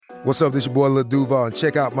What's up, this your boy Lil Duval, and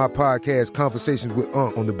check out my podcast, Conversations with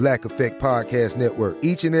Unc, on the Black Effect Podcast Network.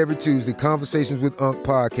 Each and every Tuesday, Conversations with Unc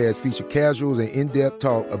podcast feature casuals and in-depth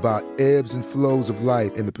talk about ebbs and flows of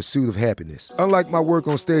life and the pursuit of happiness. Unlike my work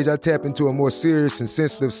on stage, I tap into a more serious and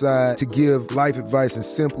sensitive side to give life advice and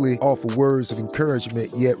simply offer words of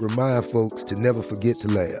encouragement, yet remind folks to never forget to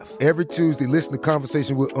laugh. Every Tuesday, listen to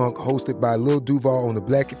Conversations with Unc, hosted by Lil Duval on the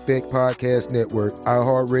Black Effect Podcast Network,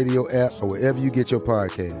 iHeartRadio app, or wherever you get your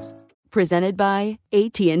podcasts. Presented by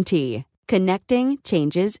AT&T. Connecting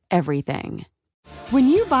changes everything. When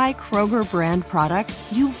you buy Kroger brand products,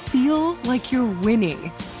 you feel like you're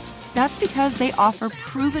winning. That's because they offer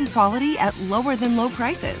proven quality at lower than low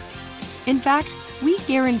prices. In fact, we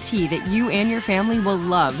guarantee that you and your family will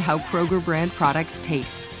love how Kroger brand products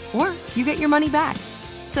taste, or you get your money back.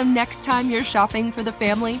 So next time you're shopping for the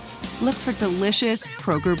family, look for delicious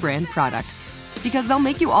Kroger brand products, because they'll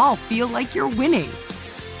make you all feel like you're winning.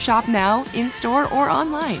 Shop now, in-store, or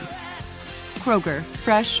online. Kroger,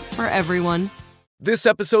 fresh for everyone. This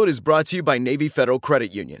episode is brought to you by Navy Federal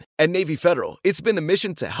Credit Union. At Navy Federal, it's been the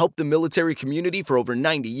mission to help the military community for over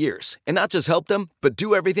 90 years. And not just help them, but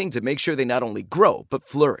do everything to make sure they not only grow, but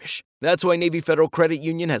flourish. That's why Navy Federal Credit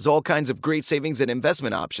Union has all kinds of great savings and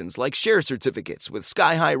investment options like share certificates with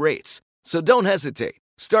sky-high rates. So don't hesitate.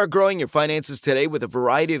 Start growing your finances today with a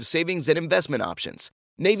variety of savings and investment options.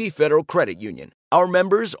 Navy Federal Credit Union. Our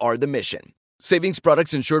members are the mission. Savings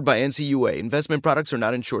products insured by NCUA. Investment products are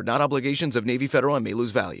not insured, not obligations of Navy Federal and may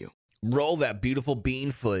lose value. Roll that beautiful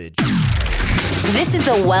bean footage. This is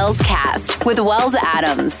the Wells Cast with Wells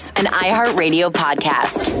Adams, an iHeartRadio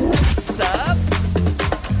podcast. What's up?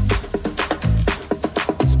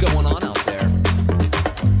 What's going on out there?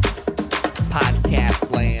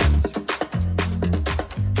 Podcast land.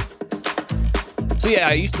 So yeah,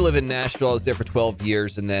 I used to live in Nashville. I was there for 12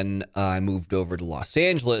 years, and then I moved over to Los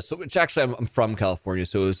Angeles, which actually I'm from California,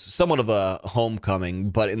 so it was somewhat of a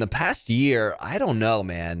homecoming. But in the past year, I don't know,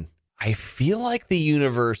 man. I feel like the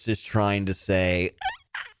universe is trying to say,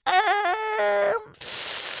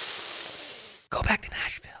 go back to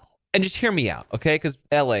Nashville. And just hear me out, okay? Because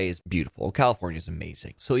LA is beautiful. California is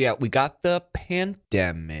amazing. So yeah, we got the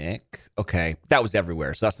pandemic. Okay, that was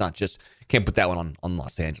everywhere. So that's not just, can't put that one on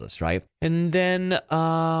Los Angeles, right? And then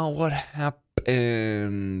what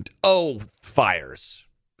happened? Oh, fires.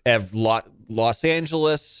 Los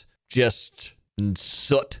Angeles, just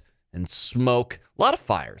soot and smoke. A lot of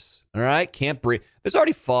fires, all right? Can't breathe. There's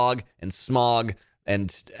already fog and smog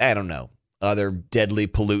and, I don't know, other deadly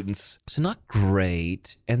pollutants. So not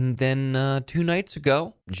great. And then 2 nights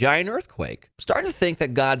ago, giant earthquake. I'm starting to think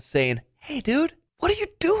that God's saying, hey, dude, what are you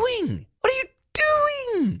doing? What are you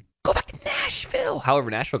doing? Go back to Nashville.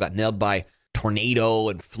 However, Nashville got nailed by tornado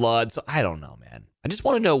and flood. So I don't know, man. I just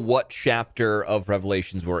want to know what chapter of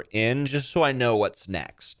Revelations we're in, just so I know what's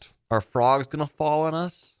next. Are frogs going to fall on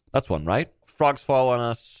us? That's one, right? Frogs fall on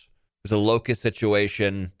us. There's a locust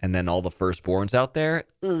situation, and then all the firstborns out there.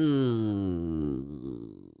 Ooh.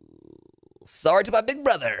 Sorry to my big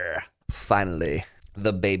brother. Finally,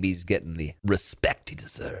 the baby's getting the respect he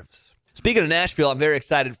deserves. Speaking of Nashville, I'm very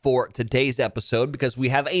excited for today's episode because we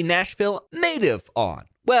have a Nashville native on.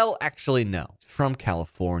 Well, actually, no. From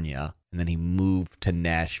California, and then he moved to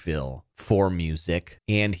Nashville for music,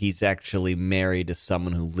 and he's actually married to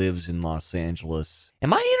someone who lives in Los Angeles.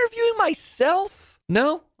 Am I interviewing myself?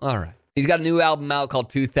 No? All right. He's got a new album out called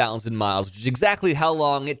 2,000 Miles, which is exactly how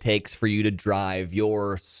long it takes for you to drive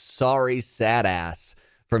your sorry, sad ass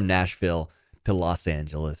from Nashville to Los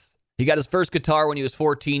Angeles. He got his first guitar when he was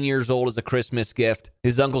 14 years old as a Christmas gift.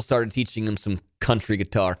 His uncle started teaching him some country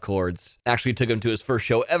guitar chords. Actually took him to his first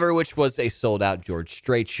show ever, which was a sold-out George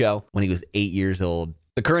Strait show when he was 8 years old.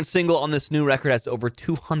 The current single on this new record has over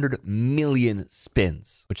 200 million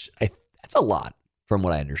spins, which that's a lot from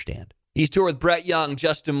what I understand. He's toured with Brett Young,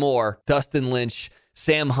 Justin Moore, Dustin Lynch,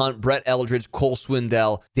 Sam Hunt, Brett Eldridge, Cole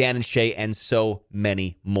Swindell, Dan and Shay, and so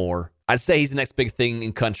many more. I'd say he's the next big thing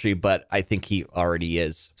in country, but I think he already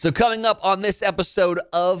is. So coming up on this episode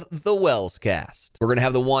of The Wells Cast, we're going to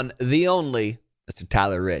have the one, the only, Mr.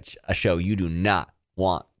 Tyler Rich, a show you do not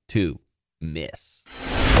want to miss.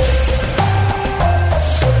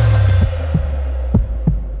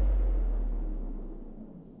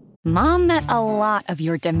 Mom met a lot of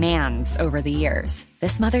your demands over the years.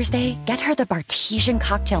 This Mother's Day, get her the Bartesian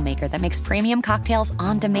cocktail maker that makes premium cocktails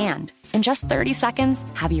on demand. In just 30 seconds,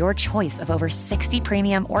 have your choice of over 60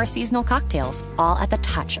 premium or seasonal cocktails, all at the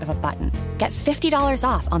touch of a button. Get $50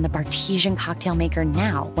 off on the Bartesian cocktail maker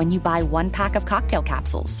now when you buy 1 pack of cocktail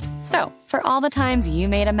capsules. So, for all the times you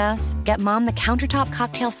made a mess, get Mom the countertop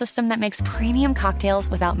cocktail system that makes premium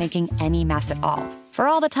cocktails without making any mess at all. For For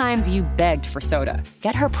all the times you begged for soda,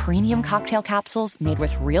 get her premium cocktail capsules made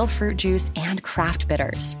with real fruit juice and craft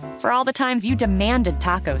bitters. For all the times you demanded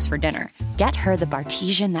tacos for dinner, get her the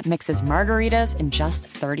Bartesian that mixes margaritas in just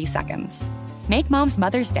 30 seconds. Make Mom's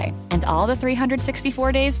Mother's Day and all the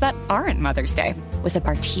 364 days that aren't Mother's Day with a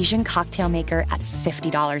Bartesian cocktail maker at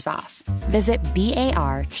 $50 off. Visit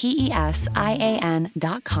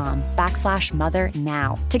BARTESIAN.com/mother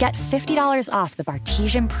now to get $50 off the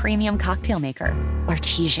Bartesian Premium Cocktail Maker.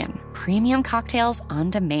 Bartesian, premium cocktails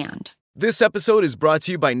on demand. This episode is brought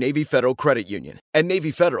to you by Navy Federal Credit Union. At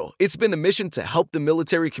Navy Federal, it's been the mission to help the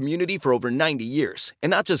military community for over 90 years. And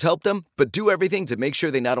not just help them, but do everything to make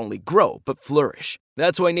sure they not only grow, but flourish.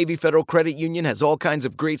 That's why Navy Federal Credit Union has all kinds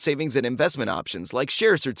of great savings and investment options like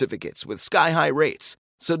share certificates with sky-high rates.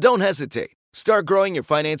 So don't hesitate. Start growing your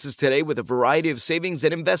finances today with a variety of savings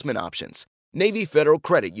and investment options. Navy Federal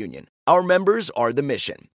Credit Union. Our members are the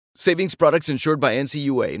mission. Savings products insured by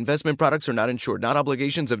NCUA. Investment products are not insured, not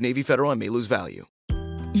obligations of Navy Federal and may lose value.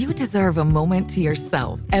 You deserve a moment to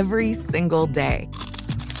yourself every single day.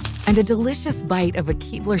 And a delicious bite of a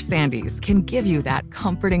Keebler Sandies can give you that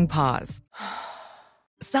comforting pause.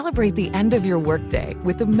 Celebrate the end of your workday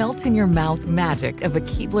with the melt-in-your-mouth magic of a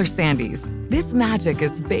Keebler Sandies. This magic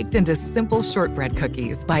is baked into simple shortbread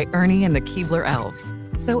cookies by Ernie and the Keebler Elves.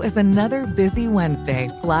 So as another busy Wednesday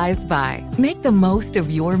flies by, make the most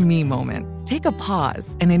of your me moment. Take a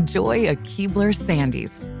pause and enjoy a Keebler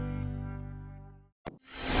Sandies.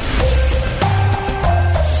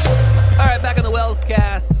 All right, back on the Wells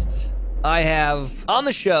Cast. I have on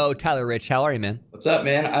the show Tyler Rich. How are you, man? What's up,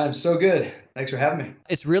 man? I'm so good. Thanks for having me.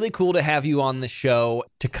 It's really cool to have you on the show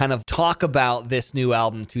to kind of talk about this new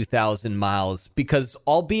album, 2,000 Miles, because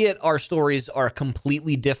albeit our stories are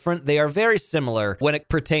completely different, they are very similar when it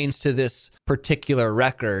pertains to this particular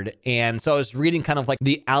record. And so I was reading kind of like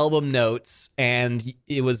the album notes, and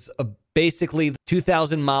it was basically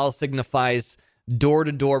 2,000 Miles signifies door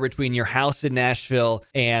to door between your house in Nashville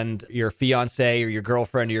and your fiance or your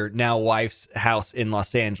girlfriend or your now wife's house in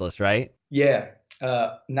Los Angeles, right? Yeah.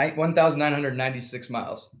 1,996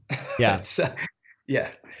 miles. Yeah. Yeah.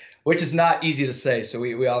 Which is not easy to say. So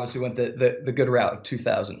we obviously went the good route of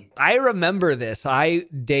 2,000. I remember this. I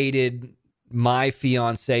dated my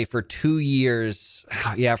fiance for 2 years.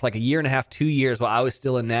 Yeah, for like a year and a half, 2 years while I was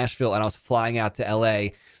still in Nashville, and I was flying out to LA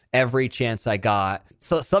every chance I got.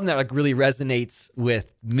 So something that like really resonates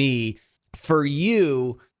with me. For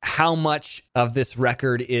you, how much of this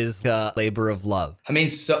record is a labor of love? I mean,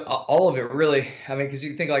 so all of it really. I mean, because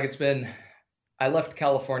you think like I left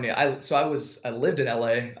California. I lived in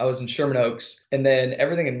LA. I was in Sherman Oaks, and then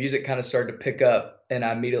everything in music kind of started to pick up, and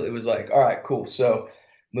I immediately was like, all right, cool. So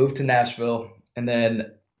moved to Nashville, and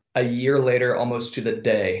then a year later, almost to the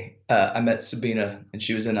day, I met Sabina, and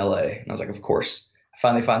she was in LA, and I was like, of course.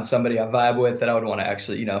 Finally find somebody I vibe with that I would want to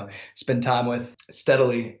actually, spend time with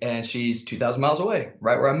steadily. And she's 2,000 miles away,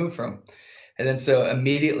 right where I moved from. And then so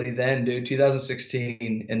immediately then,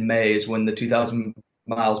 2016 in May is when the 2,000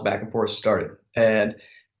 miles back and forth started. And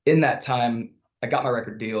in that time, I got my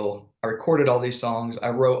record deal. I recorded all these songs. I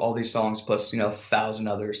wrote all these songs plus, 1,000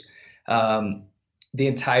 others. The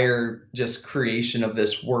entire just creation of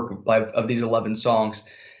this work of these 11 songs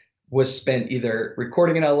was spent either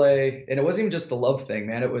recording in LA, and it wasn't even just the love thing,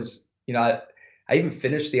 man. It was, I even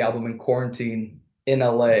finished the album in quarantine in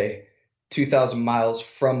LA, 2,000 miles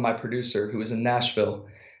from my producer who was in Nashville.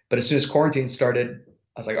 But as soon as quarantine started,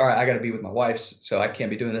 I was like, all right, I got to be with my wife, so I can't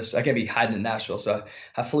be doing this. I can't be hiding in Nashville. So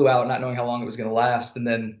I flew out not knowing how long it was going to last. And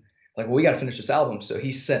then like, well, we got to finish this album. So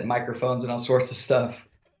he sent microphones and all sorts of stuff,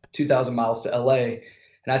 2,000 miles to LA.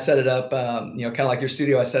 And I set it up, kind of like your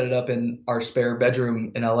studio. I set it up in our spare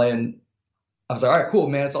bedroom in LA, and I was like, all right, cool,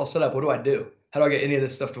 man. It's all set up. What do I do? How do I get any of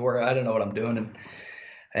this stuff to work? I don't know what I'm doing.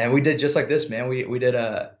 And we did just like this, man. We did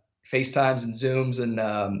FaceTimes and Zooms and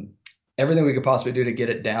everything we could possibly do to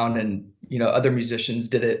get it down. And, other musicians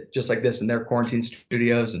did it just like this in their quarantine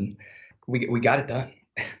studios, and we got it done.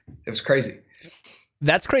 It was crazy.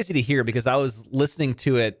 That's crazy to hear, because I was listening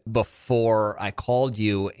to it before I called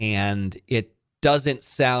you, and it doesn't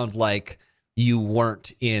sound like you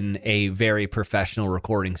weren't in a very professional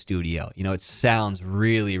recording studio. It sounds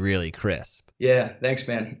really, really crisp. Yeah, thanks,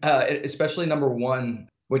 man. Especially number one,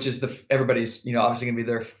 which is everybody's, obviously gonna be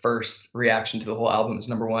their first reaction to the whole album is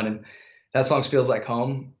number one. And that song Feels Like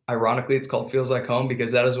Home. Ironically, it's called Feels Like Home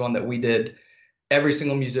because that is one that we did. Every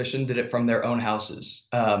single musician did it from their own houses.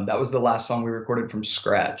 That was the last song we recorded from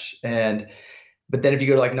scratch. But then if you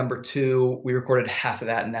go to like number two, we recorded half of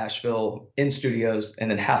that in Nashville in studios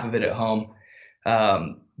and then half of it at home.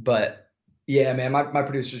 But yeah, man, my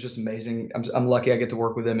producer's just amazing. I'm lucky I get to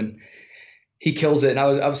work with him, and he kills it. And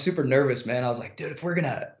I was super nervous, man. I was like, dude, if we're going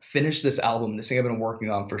to finish this album, this thing I've been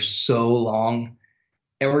working on for so long,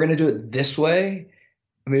 and we're going to do it this way,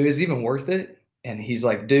 I mean, is it even worth it? And he's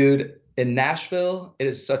like, dude, in Nashville, it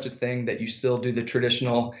is such a thing that you still do the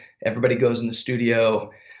traditional, everybody goes in the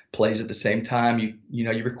studio, plays at the same time.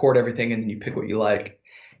 You record everything and then you pick what you like.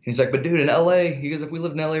 And he's like, but dude, in LA, he goes, if we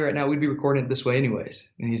lived in LA right now, we'd be recording it this way anyways.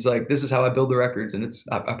 And he's like, this is how I build the records. And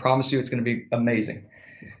I promise you, it's going to be amazing.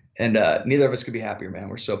 And neither of us could be happier, man.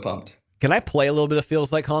 We're so pumped. Can I play a little bit of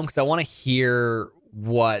Feels Like Home? Because I want to hear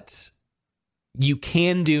what you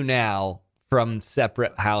can do now from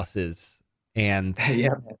separate houses and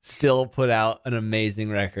still put out an amazing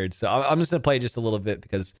record. So I'm just going to play just a little bit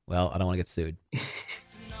because, well, I don't want to get sued.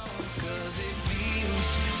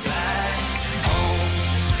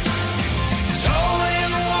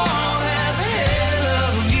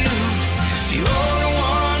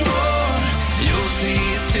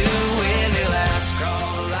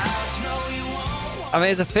 I mean,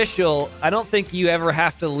 it's official. I don't think you ever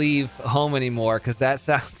have to leave home anymore because that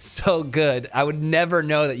sounds so good. I would never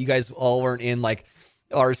know that you guys all weren't in like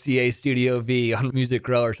RCA Studio V on Music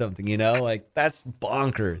Row or something, you know? Like, that's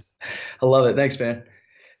bonkers. I love it. Thanks, man.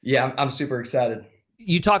 Yeah, I'm super excited.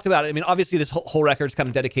 You talked about it. I mean, obviously, this whole record is kind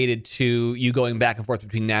of dedicated to you going back and forth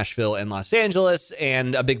between Nashville and Los Angeles.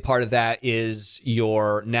 And a big part of that is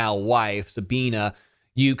your now wife, Sabina.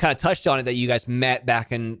 You kind of touched on it that you guys met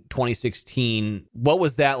back in 2016. What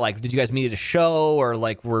was that like? Did you guys meet at a show, or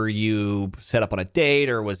like were you set up on a date,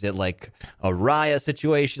 or was it like a Raya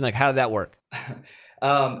situation? Like, how did that work?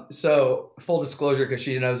 So full disclosure, because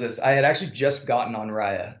she knows this, I had actually just gotten on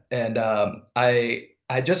Raya, and I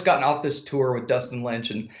had just gotten off this tour with Dustin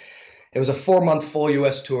Lynch, and it was a 4-month full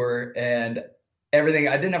US tour, and everything.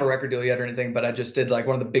 I didn't have a record deal yet or anything, but I just did like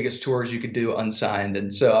one of the biggest tours you could do unsigned,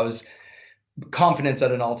 and so I was confidence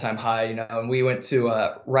at an all-time high, you know. And we went to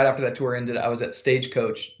right after that tour ended, I was at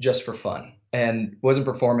Stagecoach just for fun and wasn't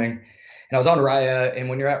performing, and I was on Raya. And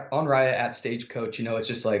when you're on Raya at Stagecoach, you know, it's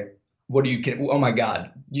just like, oh my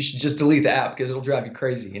God, you should just delete the app because it'll drive you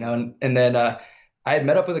crazy, you know. And then I had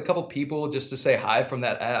met up with a couple people just to say hi from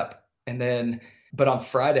that app, and then but on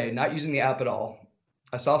Friday, not using the app at all,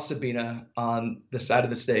 I saw Sabina on the side of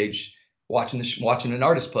the stage watching an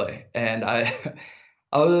artist play, and I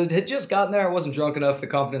had just gotten there. I wasn't drunk enough. The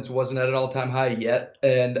confidence wasn't at an all-time high yet.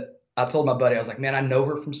 And I told my buddy, I was like, man, I know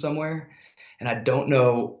her from somewhere and I don't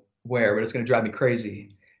know where, but it's going to drive me crazy.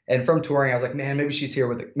 And from touring, I was like, man, maybe she's here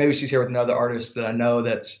with another artist that I know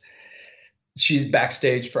she's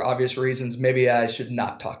backstage for obvious reasons. Maybe I should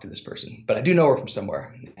not talk to this person, but I do know her from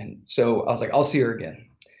somewhere. And so I was like, I'll see her again.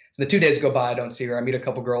 So the 2 days go by, I don't see her. I meet a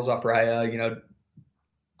couple girls off Raya, you know,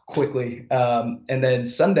 quickly. And then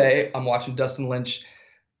Sunday, I'm watching Dustin Lynch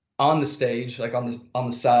on the stage, like on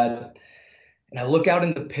the side, and I look out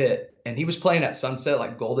in the pit, and he was playing at Sunset,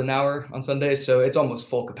 like golden hour on Sunday, so it's almost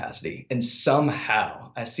full capacity. And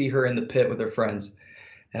somehow I see her in the pit with her friends,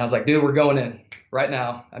 and I was like, dude, we're going in right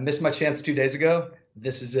now. I missed my chance 2 days ago.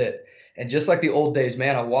 This is it. And just like the old days,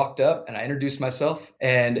 man, I walked up and I introduced myself,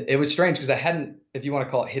 and it was strange because I hadn't, if you want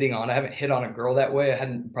to call it hitting on, I haven't hit on a girl that way. I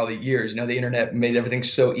hadn't probably years. You know, the internet made everything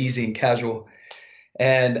so easy and casual.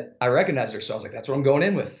 And I recognized her, so I was like, that's what I'm going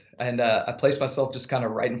in with. And I placed myself just kind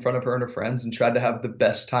of right in front of her and her friends and tried to have the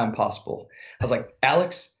best time possible. I was like,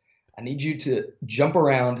 Alex, I need you to jump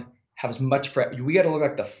around, have as much we got to look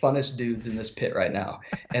like the funnest dudes in this pit right now.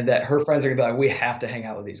 And that her friends are going to be like, we have to hang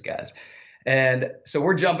out with these guys. And so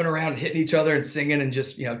we're jumping around, hitting each other and singing and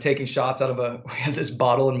just, you know, taking shots out of we had this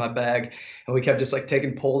bottle in my bag, and we kept just like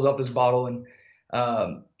taking pulls off this bottle.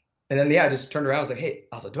 And then, I just turned around. I was like, hey,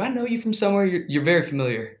 do I know you from somewhere? You're very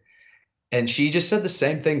familiar. And she just said the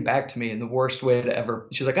same thing back to me in the worst way to ever.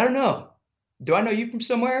 She was like, I don't know. Do I know you from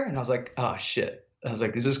somewhere? And I was like, oh, shit. I was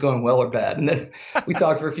like, is this going well or bad? And then we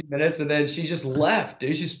talked for a few minutes, and then she just left,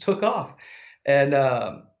 dude. She just took off. And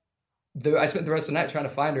I spent the rest of the night trying to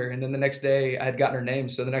find her. And then the next day I had gotten her name.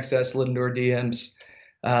 So the next day I slid into her DMs,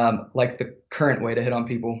 like the current way to hit on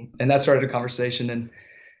people. And that started a conversation. And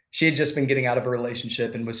she had just been getting out of a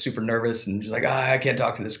relationship and was super nervous and just like, I can't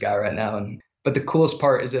talk to this guy right now. But the coolest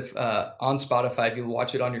part is if on Spotify, if you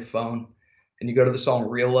watch it on your phone and you go to the song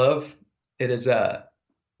Real Love, it is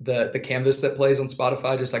the canvas that plays on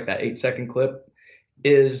Spotify, just like that 8-second clip,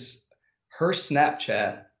 is her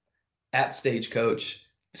Snapchat at Stagecoach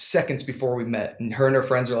seconds before we met. And her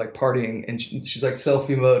friends are like partying, and she's like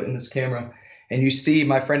selfie mode in this camera. And you see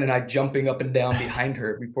my friend and I jumping up and down behind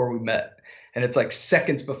her before we met. And it's like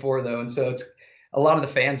seconds before though. And so it's a lot of the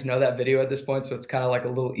fans know that video at this point. So it's kind of like a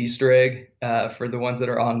little Easter egg for the ones that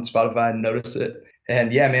are on Spotify and notice it.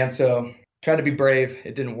 And yeah, man. So Tried to be brave.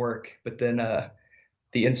 It didn't work. But then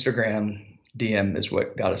the Instagram DM is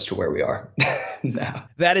what got us to where we are now.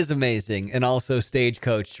 That is amazing. And also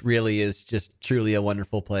Stagecoach really is just truly a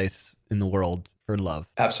wonderful place in the world for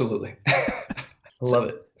love. Absolutely. I love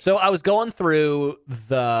it. So I was going through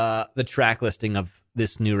the track listing of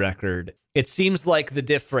this new record. It seems like the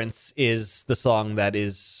difference is the song that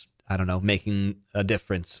is, I don't know, making a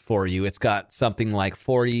difference for you. It's got something like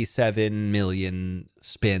 47 million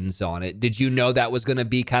spins on it. Did you know that was going to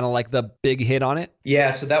be kind of like the big hit on it?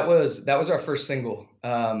 Yeah, so that was our first single.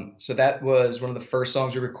 So that was one of the first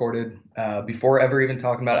songs we recorded before ever even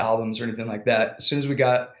talking about albums or anything like that. As soon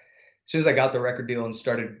as I got the record deal and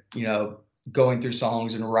started, going through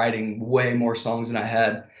songs and writing way more songs than I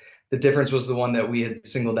had, the difference was the one that we had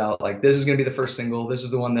singled out. Like, this is going to be the first single. This is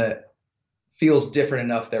the one that feels different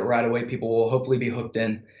enough that right away people will hopefully be hooked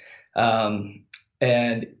in.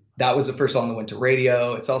 And that was the first song that went to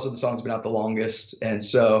radio. It's also the song that's been out the longest. And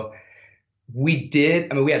so we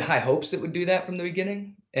had high hopes it would do that from the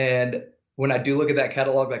beginning. And when I do look at that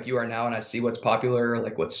catalog like you are now, and I see what's popular,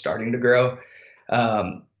 like what's starting to grow,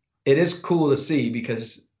 it is cool to see,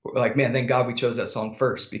 because like, man, thank God we chose that song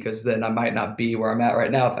first, because then I might not be where I'm at right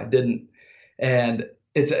now if I didn't. And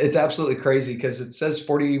it's absolutely crazy, because it says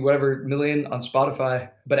 40 whatever million on Spotify,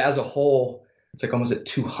 but as a whole, it's like almost at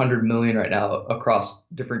 200 million right now across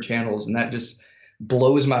different channels. And that just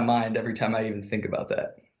blows my mind every time I even think about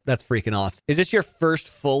that. That's freaking awesome. Is this your first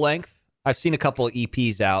full length? I've seen a couple of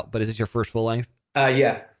EPs out, but is this your first full length?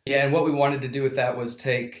 Yeah. And what we wanted to do with that was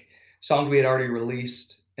take songs we had already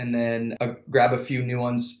released and then grab a few new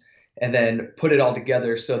ones and then put it all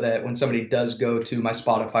together so that when somebody does go to my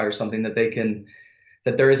Spotify or something, that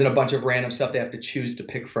that there isn't a bunch of random stuff they have to choose to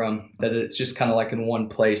pick from, that it's just kind of like in one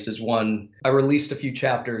place is one. I released a few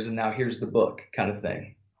chapters and now here's the book kind of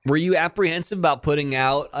thing. Were you apprehensive about putting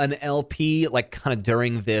out an LP like kind of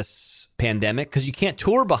during this pandemic? Because you can't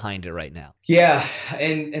tour behind it right now. Yeah.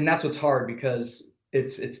 And that's what's hard, because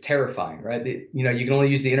it's terrifying, right? You can only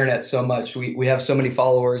use the internet so much. We have so many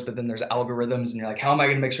followers, but then there's algorithms and you're like, how am I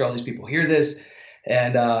going to make sure all these people hear this?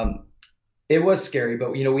 And it was scary,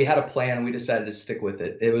 but we had a plan and we decided to stick with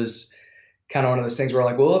it. It was kind of one of those things where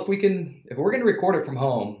like, well, if we're going to record it from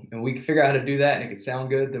home and we can figure out how to do that and it can sound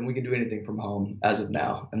good, then we can do anything from home as of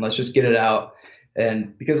now. And let's just get it out.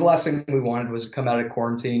 And because the last thing we wanted was to come out of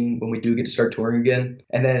quarantine when we do get to start touring again,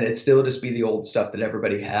 and then it still just be the old stuff that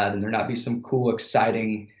everybody had, and there not be some cool,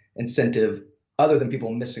 exciting incentive other than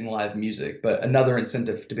people missing live music, but another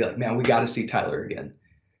incentive to be like, man, we got to see Tyler again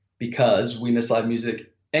because we miss live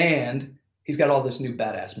music and he's got all this new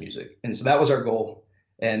badass music. And so that was our goal,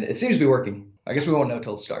 and it seems to be working. I guess we won't know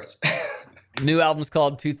till it starts. New album's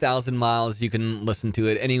called 2,000 Miles. You can listen to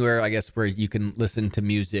it anywhere, I guess, where you can listen to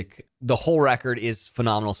music. The whole record is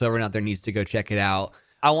phenomenal, so everyone out there needs to go check it out.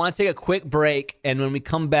 I want to take a quick break, and when we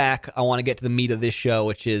come back, I want to get to the meat of this show,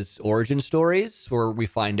 which is origin stories, where we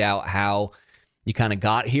find out how you kind of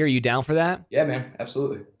got here. Are you down for that? Yeah, man,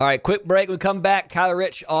 absolutely. All right, quick break. When we come back, Kyler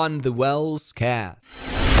Rich on the Wells Cast.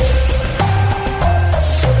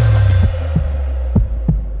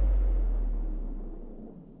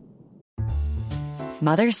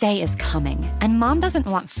 Mother's Day is coming, and Mom doesn't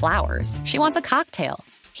want flowers. She wants a cocktail.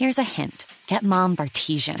 Here's a hint. Get Mom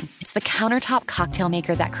Bartesian. It's the countertop cocktail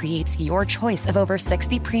maker that creates your choice of over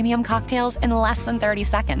 60 premium cocktails in less than 30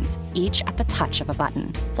 seconds, each at the touch of a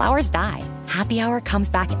button. Flowers die. Happy Hour comes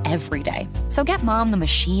back every day. So get Mom the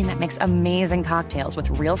machine that makes amazing cocktails with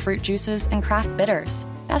real fruit juices and craft bitters.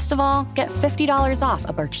 Best of all, get $50 off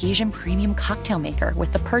a Bartesian premium cocktail maker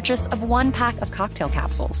with the purchase of 1 pack of cocktail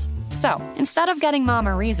capsules. So, instead of getting Mom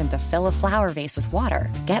a reason to fill a flower vase with water,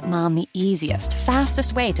 get Mom the easiest,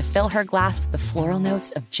 fastest way to fill her glass with the floral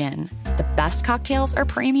notes of gin. The best cocktails are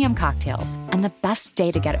premium cocktails, and the best day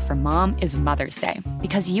to get it for Mom is Mother's Day,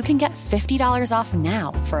 because you can get $50 off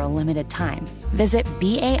now for a limited time. Visit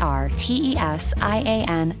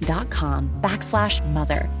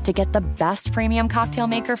BARTESIAN.com/mother to get the best premium cocktail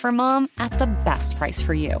maker for Mom at the best price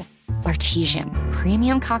for you. Bartesian,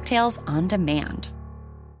 premium cocktails on demand.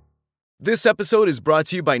 This episode is brought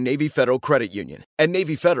to you by Navy Federal Credit Union. At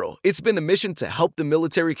Navy Federal, it's been the mission to help the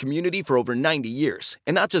military community for over 90 years.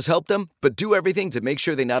 And not just help them, but do everything to make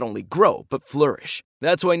sure they not only grow, but flourish.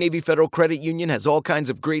 That's why Navy Federal Credit Union has all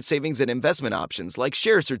kinds of great savings and investment options like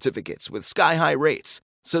share certificates with sky-high rates.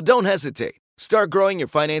 So don't hesitate. Start growing your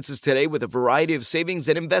finances today with a variety of savings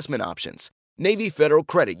and investment options. Navy Federal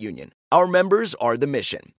Credit Union. Our members are the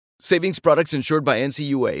mission. Savings products insured by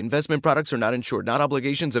NCUA. Investment products are not insured, not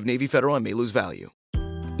obligations of Navy Federal and may lose value.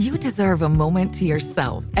 You deserve a moment to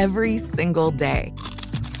yourself every single day.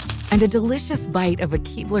 And a delicious bite of a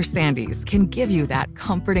Keebler Sandies can give you that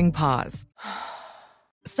comforting pause.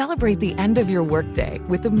 Celebrate the end of your workday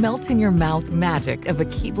with the melt-in-your-mouth magic of a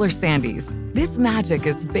Keebler Sandies. This magic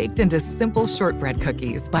is baked into simple shortbread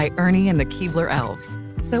cookies by Ernie and the Keebler Elves.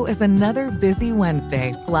 So as another busy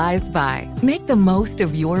Wednesday flies by, make the most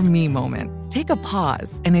of your me moment. Take a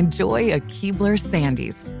pause and enjoy a Keebler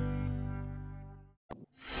Sandies.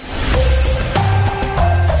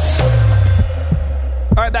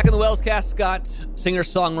 All right, back in the Wells Cast, got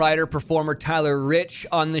singer-songwriter, performer Tyler Rich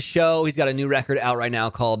on the show. He's got a new record out right now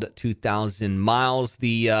called 2,000 Miles.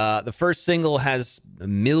 The first single has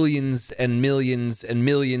millions and millions and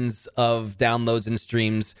millions of downloads and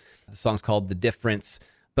streams. The song's called The Difference.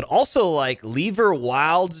 But also, like, Lever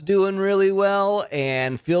Wild's doing really well,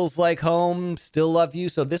 and Feels Like Home, Still Love You.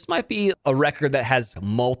 So this might be a record that has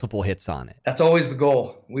multiple hits on it. That's always the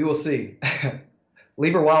goal. We will see.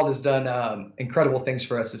 Lever Wild has done incredible things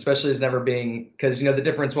for us, especially as never being, because, The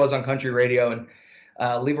Difference was on country radio,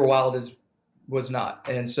 and Lever Wild was not.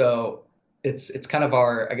 And so it's kind of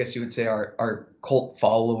our, I guess you would say, our cult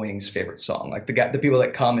following's favorite song. Like the people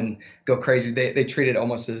that come and go crazy, they treat it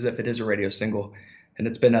almost as if it is a radio single. And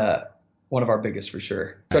it's been one of our biggest for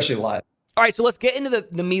sure, especially live. All right, so let's get into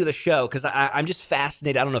the meat of the show, because I'm just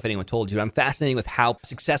fascinated. I don't know if anyone told you. I'm fascinated with how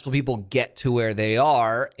successful people get to where they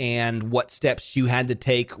are and what steps you had to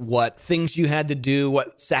take, what things you had to do,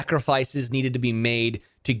 what sacrifices needed to be made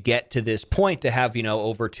to get to this point, to have,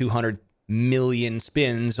 over 200 million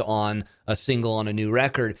spins on a single on a new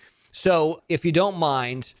record. So if you don't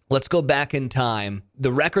mind, let's go back in time.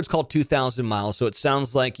 The record's called 2,000 Miles, so it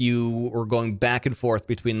sounds like you were going back and forth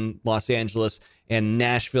between Los Angeles and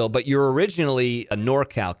Nashville, but you're originally a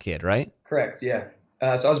NorCal kid, right? Correct, yeah.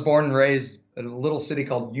 So I was born and raised in a little city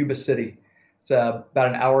called Yuba City. It's about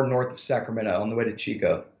an hour north of Sacramento on the way to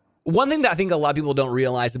Chico. One thing that I think a lot of people don't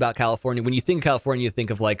realize about California, when you think of California, you think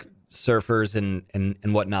of like surfers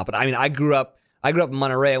and whatnot. But I mean, I grew up in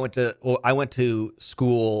Monterey. I went to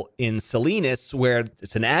school in Salinas, where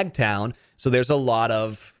it's an ag town. So there's a lot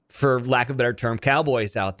of, for lack of a better term,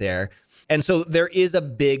 cowboys out there. And so there is a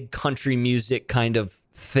big country music kind of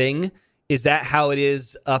thing. Is that how it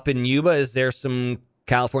is up in Yuba? Is there some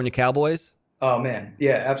California cowboys? Oh, man.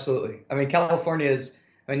 Yeah, absolutely. I mean, California is,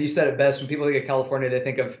 you said it best. When people think of California, they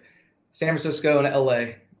think of San Francisco and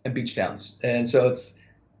LA and beach towns. And so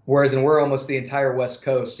whereas we're almost the entire West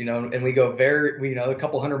Coast, and we go a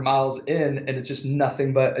couple hundred miles in, and it's just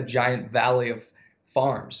nothing but a giant valley of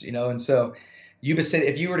farms, And so Yuba City,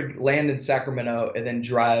 if you were to land in Sacramento and then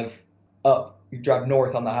drive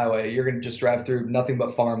north on the highway, you're going to just drive through nothing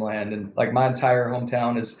but farmland. And like my entire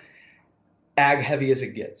hometown is ag heavy as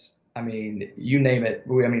it gets. I mean, you name it.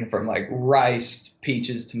 From like rice,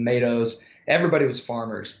 peaches, tomatoes, everybody was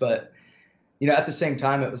farmers. But, at the same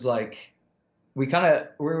time, it was like, we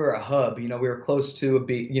were a hub, we were close to a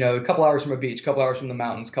beach, a couple hours from a beach, a couple hours from the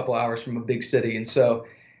mountains, a couple hours from a big city. And so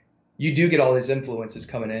you do get all these influences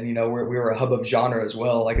coming in, we were a hub of genre as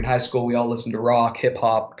well. Like in high school, we all listened to rock, hip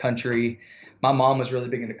hop, country. My mom was really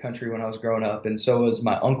big into country when I was growing up. And so was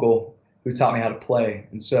my uncle, who taught me how to play.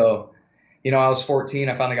 And so, I was 14,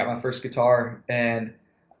 I finally got my first guitar, and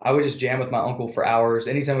I would just jam with my uncle for hours.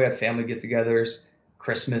 Anytime we had family get-togethers,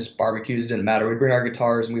 Christmas, barbecues, didn't matter. We'd bring our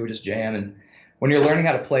guitars and we would just jam. And when you're learning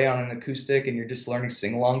how to play on an acoustic and you're just learning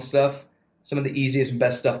sing-along stuff, some of the easiest and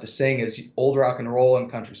best stuff to sing is old rock and roll and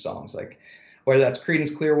country songs, like whether that's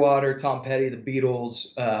Creedence Clearwater, Tom Petty, the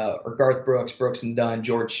Beatles, or Garth Brooks, Brooks and Dunn,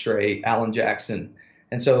 George Strait, Alan Jackson.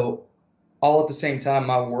 And so all at the same time,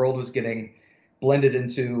 my world was getting blended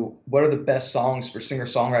into what are the best songs for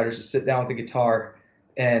singer-songwriters to sit down with a guitar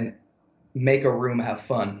and make a room, have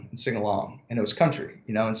fun, and sing along. And it was country,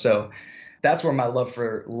 And so that's where my love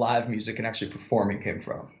for live music and actually performing came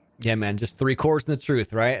from. Yeah, man, just 3 chords and the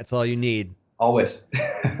truth, right? That's all you need. Always.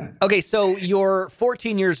 Okay, so you're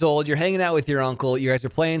 14 years old. You're hanging out with your uncle. You guys are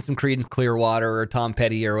playing some Creedence Clearwater or Tom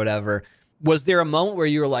Petty or whatever. Was there a moment where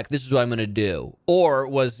you were like, this is what I'm going to do? Or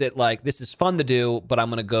was it like, this is fun to do, but I'm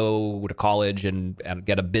going to go to college and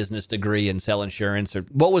get a business degree and sell insurance? Or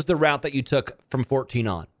what was the route that you took from 14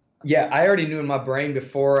 on? Yeah, I already knew in my brain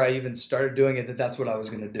before I even started doing it that that's what I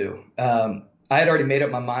was going to do. I had already made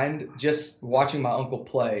up my mind just watching my uncle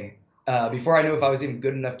play. Before I knew if I was even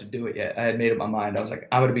good enough to do it yet, I had made up my mind. I was like,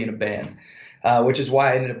 I'm going to be in a band, which is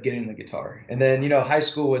why I ended up getting the guitar. And then, high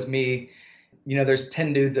school was me. There's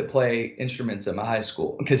 10 dudes that play instruments at my high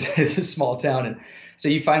school because it's a small town. And so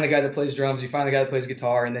you find the guy that plays drums, you find the guy that plays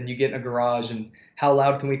guitar, and then you get in a garage and how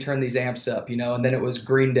loud can we turn these amps up, And then it was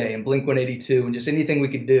Green Day and Blink-182 and just anything we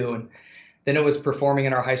could do. And then it was performing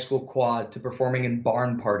in our high school quad to performing in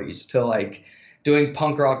barn parties to like doing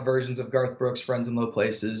punk rock versions of Garth Brooks' Friends in Low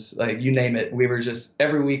Places, like you name it. We were just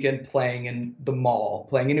every weekend playing in the mall,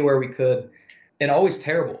 playing anywhere we could, and always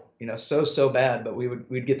terrible, so bad, but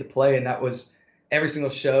we'd get to play. And that was every single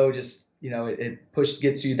show. Just, it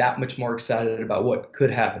gets you that much more excited about what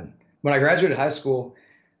could happen. When I graduated high school,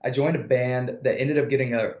 I joined a band that ended up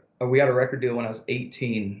getting we got a record deal when I was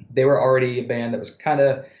 18. They were already a band that was kind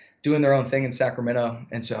of doing their own thing in Sacramento.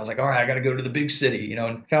 And so I was like, all right, I got to go to the big city,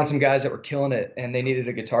 and found some guys that were killing it, and they needed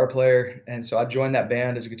a guitar player. And so I joined that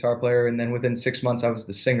band as a guitar player. And then within 6 months, I was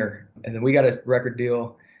the singer. And then we got a record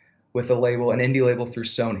deal with an indie label through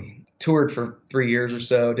Sony. Toured for 3 years or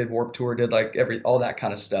so, did Warped Tour, did like all that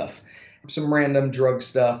kind of stuff. Some random drug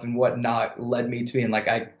stuff and whatnot led me to being like,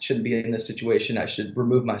 I shouldn't be in this situation. I should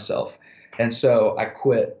remove myself. And so I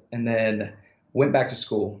quit and then went back to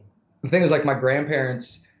school. The thing was, like, my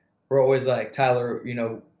grandparents were always like, Tyler,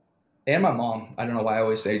 and my mom, I don't know why I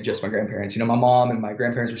always say just my grandparents, my mom and my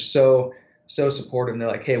grandparents were so supportive. And they're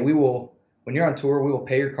like, hey, when you're on tour, we will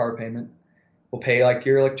pay your car payment. We'll pay like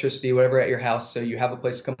your electricity, whatever, at your house, so you have a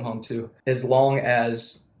place to come home to, as long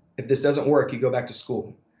as if this doesn't work, you go back to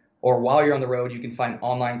school. Or while you're on the road, you can find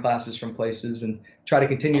online classes from places and try to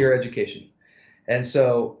continue your education. And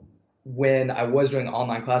so when I was doing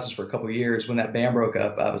online classes for a couple of years, when that band broke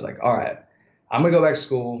up, I was like, all right, I'm going to go back to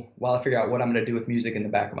school while I figure out what I'm going to do with music in the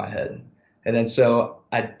back of my head. And then so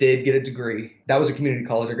I did get a degree. That was a community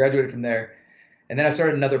college. I graduated from there. And then I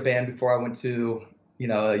started another band before I went to,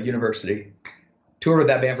 a university. Toured with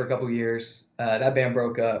that band for a couple of years. That band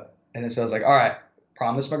broke up. And then so I was like, all right,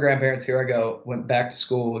 promised my grandparents, here I go. Went back to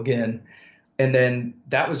school again. And then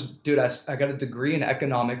that was, dude, I got a degree in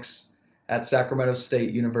economics at Sacramento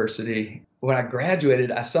State University. When I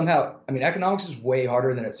graduated, economics is way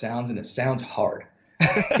harder than it sounds, and it sounds hard.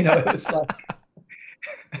 It's like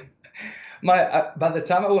by the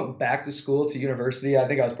time I went back to school to university, I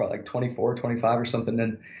think I was probably like 24, 25 or something.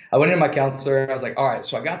 And I went into my counselor and I was like, all right,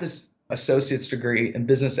 so I got this associate's degree in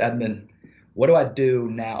business admin. What do I do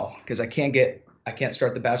now? Because I can't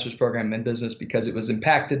start the bachelor's program in business because it was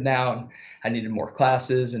impacted now and I needed more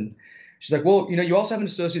classes. And she's like, well, you also have an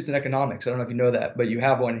associate's in economics. I don't know if you know that, but you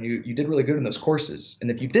have one and you did really good in those courses.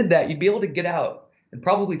 And if you did that, you'd be able to get out in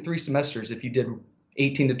probably 3 semesters if you did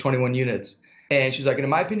 18 to 21 units. And she's like, and in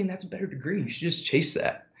my opinion, that's a better degree. You should just chase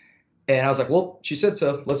that. And I was like, well, she said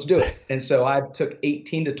so, let's do it. And so I took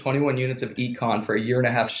 18 to 21 units of econ for a year and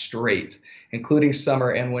a half straight, including summer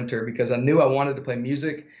and winter, because I knew I wanted to play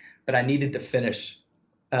music, but I needed to finish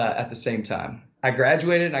at the same time. I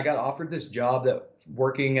graduated and I got offered this job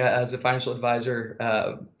working as a financial advisor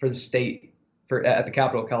for the state at the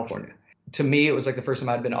capital of California. To me, it was like the first time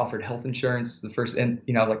I'd been offered health insurance. I was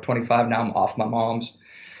like 25. Now I'm off my mom's.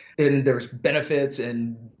 And there was benefits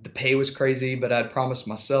and the pay was crazy, but I'd promised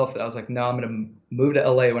myself that I was like, no, I'm going to move to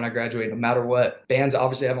LA when I graduate, no matter what. Bands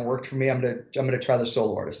obviously haven't worked for me. I'm going to try the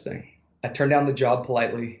solo artist thing. I turned down the job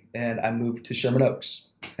politely and I moved to Sherman Oaks.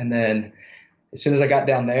 And then as soon as I got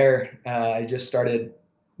down there, I just started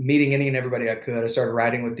meeting any and everybody I could. I started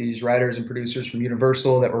writing with these writers and producers from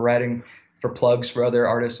Universal that were writing for plugs for other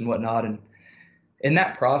artists and whatnot. And in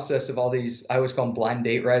that process of all these, I always call them blind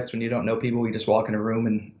date writes. When you don't know people, you just walk in a room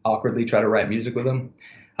and awkwardly try to write music with them.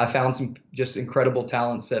 I found some just incredible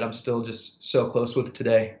talents that I'm still just so close with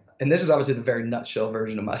today. And this is obviously the very nutshell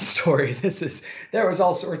version of my story. There was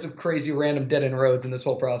all sorts of crazy random dead end roads in this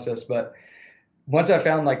whole process. But once I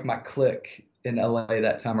found like my clique in LA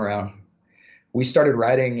that time around, we started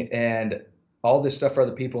writing and all this stuff for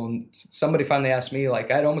other people. And somebody finally asked me,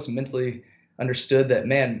 like, I'd almost mentally understood that,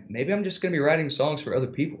 man, maybe I'm just going to be writing songs for other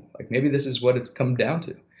people. Like maybe this is what it's come down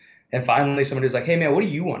to. And finally somebody was like, hey man, what do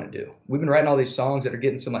you want to do? We've been writing all these songs that are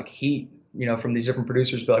getting some like heat, from these different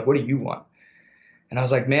producers, but like, what do you want? And I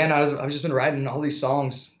was like, man, I've just been writing all these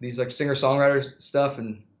songs, these like singer-songwriter stuff.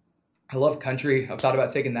 And I love country. I've thought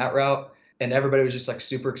about taking that route. And everybody was just like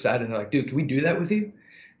super excited. And they're like, dude, can we do that with you?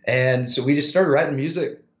 And so we just started writing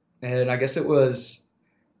music. And I guess it was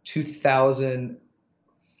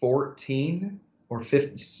 2014 or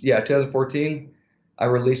 2014, I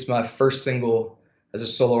released my first single as a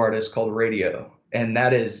solo artist called Radio. And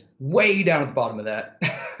that is way down at the bottom of that.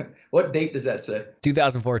 What date does that say?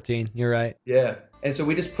 2014. You're right. Yeah. And so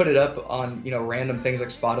we just put it up on, random things like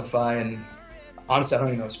Spotify. And honestly, I don't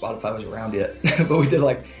even know if Spotify was around yet. But we did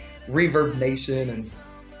like Reverb Nation and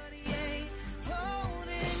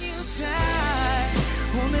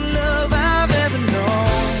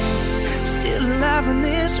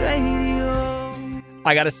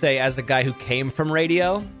I gotta say, as a guy who came from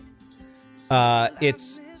radio,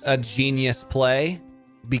 it's a genius play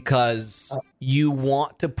because you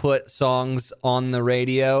want to put songs on the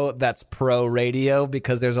radio that's pro radio,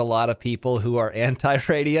 because there's a lot of people who are anti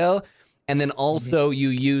radio. And then also you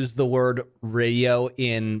use the word radio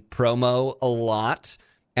in promo a lot,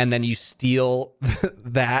 and then you steal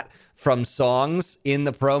that from songs in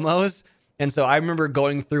the promos. And so I remember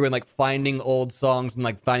going through and like finding old songs and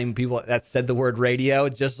like finding people that said the word radio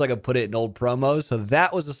just so I could put it in old promos. So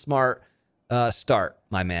that was a smart start,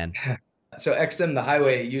 my man. So XM The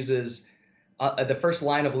Highway uses the first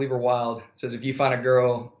line of Leave Her Wild. It says, if you find a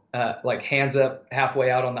girl, like hands up halfway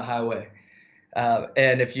out on the highway.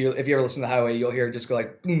 And if you ever listen to The Highway, you'll hear it just go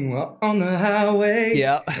like, on the highway.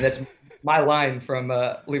 Yeah. And that's my line from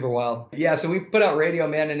Leave Her Wild. Yeah, so we put out radio,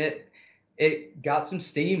 man, and it got some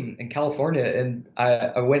steam in California. And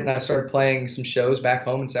I went and I started playing some shows back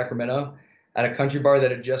home in Sacramento at a country bar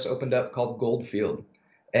that had just opened up called Goldfield.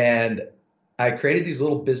 And I created these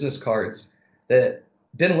little business cards that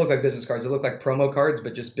didn't look like business cards. They looked like promo cards,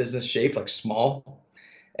 but just business shaped, like small.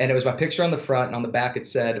 And it was my picture on the front, and on the back it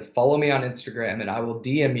said, follow me on Instagram and I will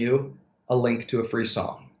DM you a link to a free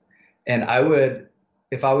song. And I would,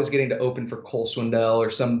 if I was getting to open for Cole Swindell or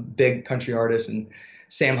some big country artist, and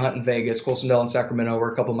Sam Hunt in Vegas, Cole Swindell in Sacramento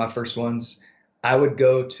were a couple of my first ones, I would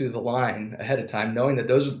go to the line ahead of time, knowing that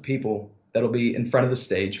those are the people that'll be in front of the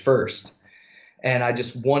stage first. And I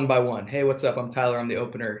just one by one, hey, what's up? I'm Tyler. I'm the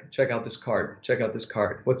opener. Check out this card. Check out this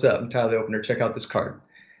card. What's up? I'm Tyler, the opener. Check out this card.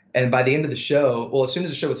 And by the end of the show, well, as soon as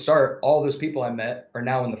the show would start, all those people I met are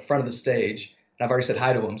now in the front of the stage. And I've already said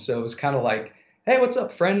hi to them. So it was kind of like, hey, what's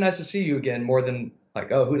up, friend? Nice to see you again. More than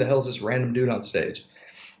like, oh, who the hell is this random dude on stage?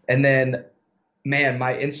 And then, man,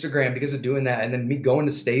 my Instagram, because of doing that, and then me going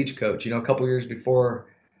to Stagecoach, a couple years before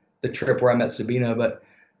the trip where I met Sabina, but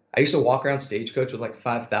I used to walk around Stagecoach with like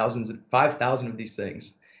 5,000 of these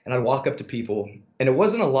things. And I'd walk up to people, and it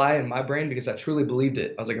wasn't a lie in my brain because I truly believed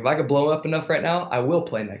it. I was like, if I could blow up enough right now, I will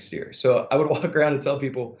play next year. So I would walk around and tell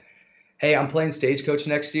people, hey, I'm playing Stagecoach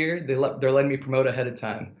next year. They're letting me promote ahead of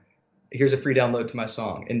time. Here's a free download to my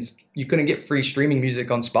song. And you couldn't get free streaming music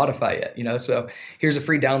on Spotify yet, so here's a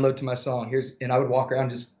free download to my song. And I would walk around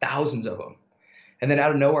just thousands of them. And then out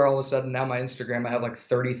of nowhere, all of a sudden, now my Instagram, I have like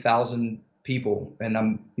 30,000 people. And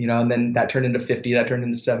and then that turned into 50, that turned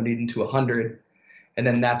into 70, into 100. And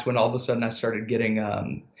then that's when all of a sudden I started getting,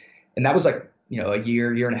 and that was like, a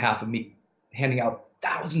year and a half of me handing out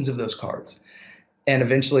thousands of those cards. And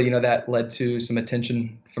eventually, that led to some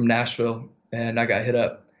attention from Nashville, and I got hit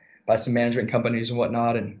up by some management companies and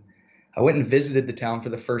whatnot. And I went and visited the town for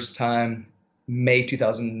the first time, May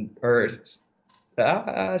 2000, or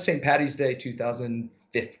St. Patty's Day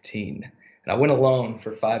 2015. And I went alone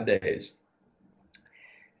for 5 days.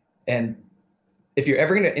 And if you're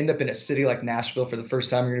ever going to end up in a city like Nashville for the first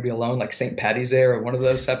time, you're going to be alone, like St. Patty's Day or one of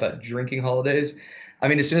those type of drinking holidays. I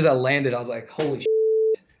mean, as soon as I landed, I was like, holy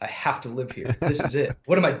shit, I have to live here. This is it.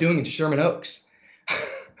 What am I doing in Sherman Oaks?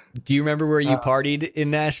 Do you remember where you partied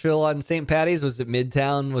in Nashville on St. Patty's? Was it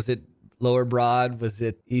Midtown? Was it Lower Broad? Was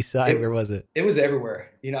it East Side? Where was it? It was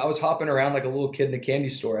everywhere. I was hopping around like a little kid in a candy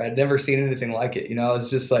store. I'd never seen anything like it. I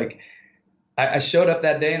was just like, I showed up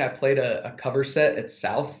that day and I played a cover set at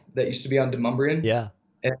South that used to be on Demumbrian. Yeah.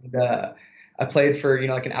 And I played for,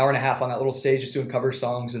 like an hour and a half on that little stage just doing cover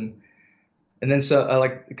songs. And then so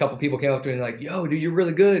like a couple people came up to me and like, yo, dude, you're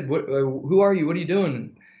really good. Who are you? What are you doing?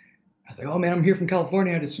 And I was like, oh man, I'm here from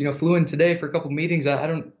California. I just, flew in today for a couple meetings. I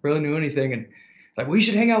don't really know anything. And like, well, you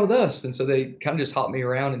should hang out with us. And so they kind of just hopped me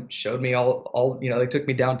around and showed me all, they took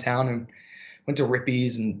me downtown and went to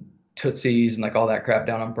Rippy's and Tootsie's and like all that crap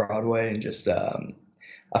down on Broadway, and just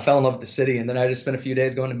I fell in love with the city. And then I just spent a few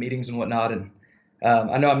days going to meetings and whatnot. And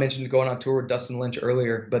I know I mentioned going on tour with Dustin Lynch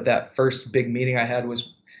earlier, but that first big meeting I had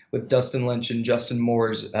was with Dustin Lynch and Justin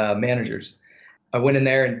Moore's managers. I went in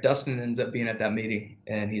there and Dustin ends up being at that meeting,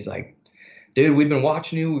 and he's like, dude, we've been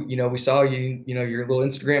watching you. We saw you, your little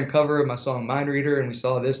Instagram cover of my song Mind Reader, and we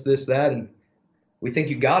saw this, that, and we think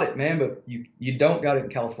you got it, man, but you don't got it in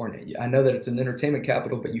California. I know that it's an entertainment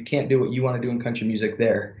capital, but you can't do what you want to do in country music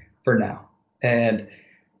there for now. And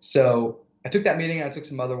so I took that meeting, I took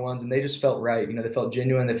some other ones, and they just felt right. They felt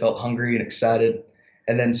genuine, they felt hungry and excited.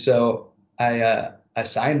 And then so I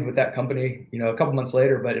signed with that company, a couple months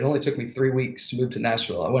later, but it only took me 3 weeks to move to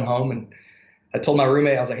Nashville. I went home and I told my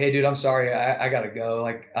roommate, I was like, hey, dude, I'm sorry. I got to go.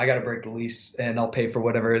 Like, I got to break the lease, and I'll pay for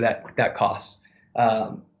whatever that costs.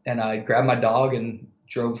 And I grabbed my dog and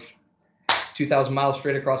drove 2,000 miles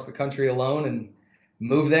straight across the country alone and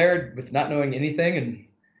moved there with not knowing anything. And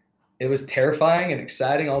it was terrifying and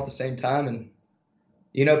exciting all at the same time. And,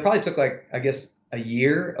 it probably took like, I guess, a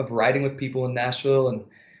year of riding with people in Nashville and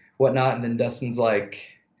whatnot. And then Dustin's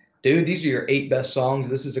like, dude, these are your 8 best songs.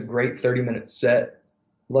 This is a great 30-minute set.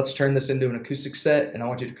 Let's turn this into an acoustic set, and I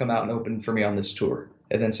want you to come out and open for me on this tour.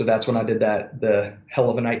 And then so that's when I did the Hell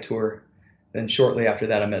of a Night tour. Then shortly after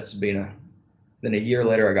that, I met Sabina. Then a year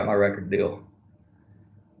later, I got my record deal.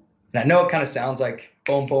 And I know it kind of sounds like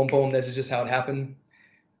boom, boom, boom, this is just how it happened.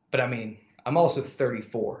 But I mean, I'm also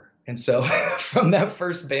 34. And so from that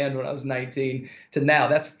first band when I was 19 to now,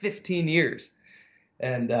 that's 15 years.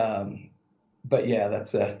 And, but yeah,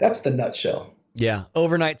 that's the nutshell. Yeah.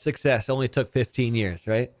 Overnight success only took 15 years,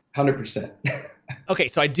 right? 100%. Okay,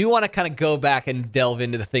 so I do want to kind of go back and delve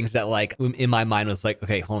into the things that, like, in my mind was like,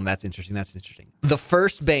 okay, hold on, that's interesting. The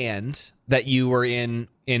first band that you were in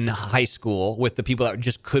high school with the people that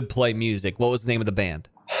just could play music, what was the name of the band?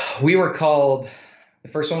 The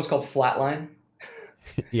first one was called Flatline.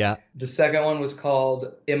 Yeah. The second one was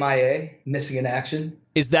called MIA, Missing in Action.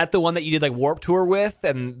 Is that the one that you did like Warped Tour with,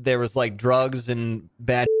 and there was like drugs and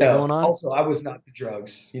bad shit going on? Also, I was not the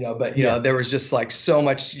drugs, but you know, there was just like so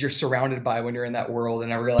much you're surrounded by when you're in that world.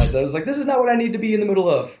 And I realized I was like, this is not what I need to be in the middle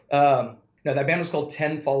of. No, that band was called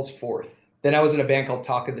 10 Falls Forth. Then I was in a band called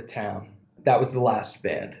Talk of the Town. That was the last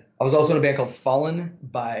band. I was also in a band called Fallen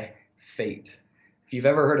by Fate. If you've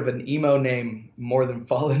ever heard of an emo name more than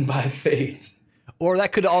Fallen by Fate. Or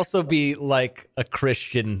that could also be like a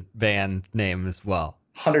Christian band name as well.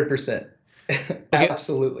 100%. Okay.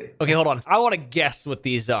 Absolutely. Okay, hold on. I want to guess what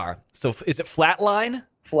these are. So is it Flatline?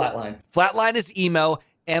 Flatline. Flatline is emo.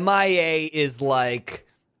 MIA is like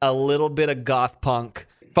a little bit of goth punk.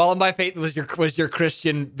 Fallen by Fate was your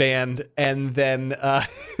Christian band, and then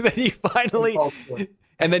then you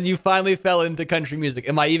finally fell into country music.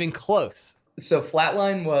 Am I even close? So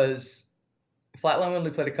Flatline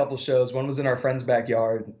only played a couple shows. One was in our friend's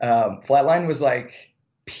backyard. Flatline was like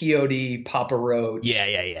POD, Papa Roach.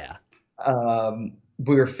 Yeah.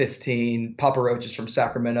 We were 15. Papa Roach is from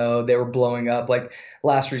Sacramento. They were blowing up. Like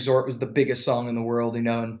Last Resort was the biggest song in the world,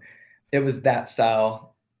 and it was that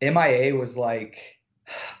style. MIA was like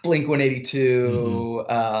Blink-182,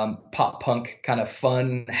 pop punk, kind of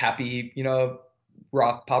fun, happy,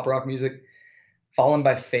 pop rock music. Fallen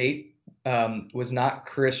by Fate was not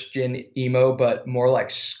Christian emo, but more like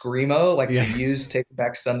screamo, like the Used Take It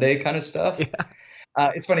Back Sunday kind of stuff.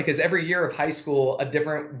 Yeah. It's funny because every year of high school, a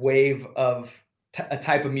different wave of a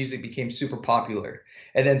type of music became super popular.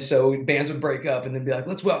 And then so bands would break up and then be like,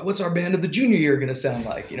 what's our band of the junior year going to sound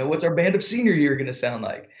like? What's our band of senior year going to sound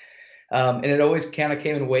like? And it always kind of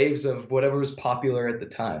came in waves of whatever was popular at the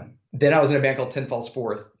time. Then I was in a band called 10 Falls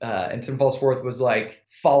Forth. And 10 Falls Forth was like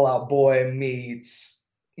Fall Out Boy meets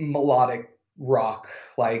melodic rock,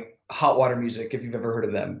 like Hot Water Music, if you've ever heard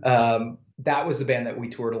of them. That was the band that we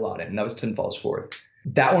toured a lot in. That was 10 Falls Forth.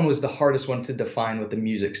 That one was the hardest one to define what the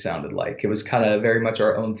music sounded like. It was kind of very much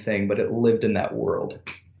our own thing, but it lived in that world.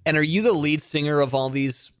 And are you the lead singer of all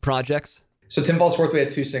these projects? So 10 Falls Forth, we had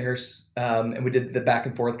 2 singers, and we did the back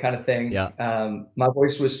and forth kind of thing. Yeah. My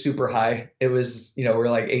voice was super high. It was, we were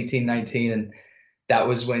like 18, 19, and that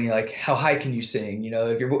was when you're like, how high can you sing?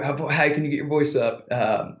 How high can you get your voice up?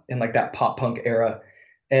 In like that pop punk era.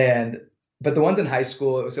 But the ones in high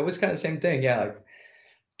school, it was always kind of the same thing. Yeah. Like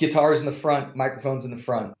guitars in the front, microphones in the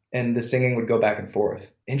front, and the singing would go back and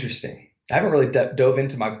forth. Interesting. I haven't really dove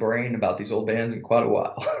into my brain about these old bands in quite a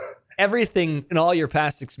while. Everything in all your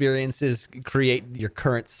past experiences create your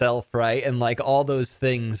current self, right? And like all those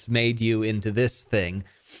things made you into this thing.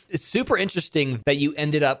 It's super interesting that you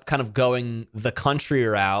ended up kind of going the country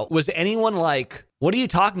route. Was anyone like, what are you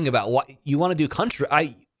talking about? What you want to do country?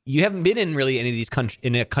 You haven't been in really any of these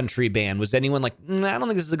in a country band. Was anyone like, I don't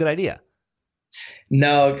think this is a good idea?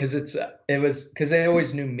 No, because they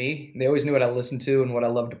always knew me. They always knew what I listened to and what I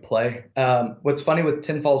loved to play. What's funny with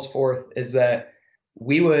 10 Falls Forth is that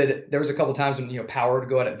there was a couple times when, power would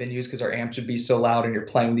go out at venues because our amps would be so loud and you're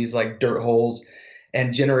playing these like dirt holes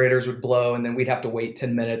and generators would blow and then we'd have to wait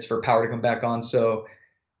 10 minutes for power to come back on. So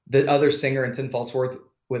the other singer in 10 Falls Forth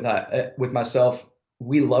with myself,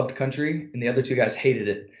 we loved country and the other 2 guys hated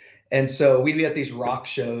it. And so we'd be at these rock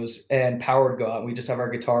shows and power would go out and we'd just have our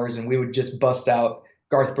guitars and we would just bust out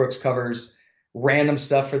Garth Brooks covers, random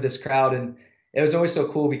stuff for this crowd. And it was always so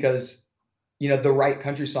cool because, the right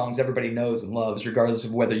country songs everybody knows and loves, regardless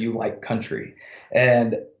of whether you like country.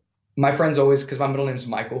 And my friends always, because my middle name is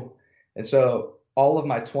Michael. And so all of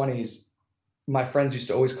my 20s, my friends used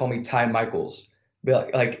to always call me Ty Michaels. Be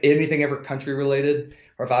like anything ever country related,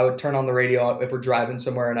 or if I would turn on the radio, if we're driving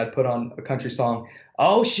somewhere and I'd put on a country song,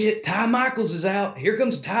 oh shit, Ty Michaels is out. Here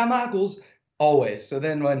comes Ty Michaels. Always. So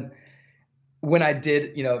then when I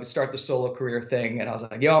did, start the solo career thing and I was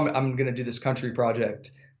like, I'm going to do this country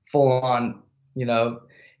project full on,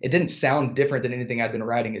 it didn't sound different than anything I'd been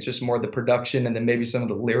writing. It's just more the production, and then maybe some of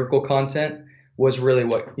the lyrical content was really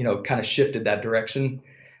what, kind of shifted that direction.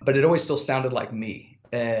 But it always still sounded like me.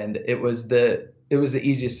 And it was the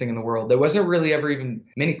easiest thing in the world. There wasn't really ever even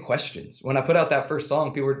many questions. When I put out that first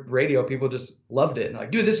song, people just loved it. And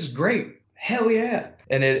like, dude, this is great. Hell yeah.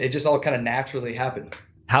 And it just all kind of naturally happened.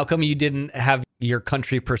 How come you didn't have your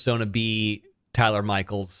country persona be Tyler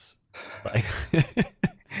Michaels? Like,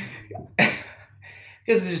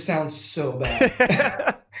 because it just sounds so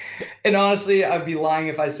bad. And honestly, I'd be lying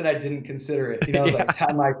if I said I didn't consider it. I was like,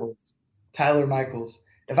 Tyler Michaels.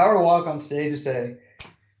 If I were to walk on stage and say,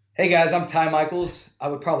 hey guys, I'm Ty Michaels, I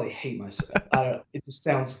would probably hate myself. It just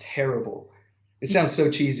sounds terrible. It sounds so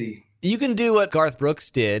cheesy. You can do what Garth Brooks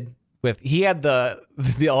did he had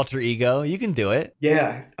the alter ego. You can do it.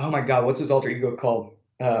 Yeah. Oh my God. What's his alter ego called?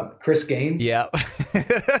 Chris Gaines? Yeah.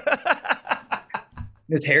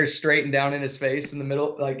 His hair's straightened down in his face in the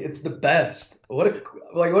middle. Like, it's the best. What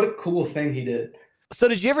a cool thing he did. So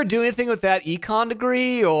did you ever do anything with that econ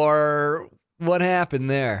degree, or what happened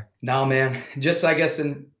there? No, man. Just, I guess,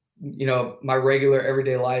 in, my regular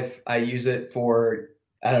everyday life, I use it for,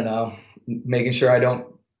 I don't know, making sure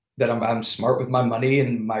I'm smart with my money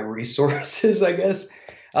and my resources, I guess.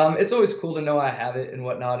 It's always cool to know I have it and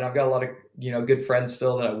whatnot. And I've got a lot of, good friends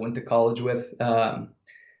still that I went to college with.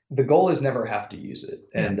 The goal is never have to use it.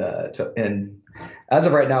 And, and as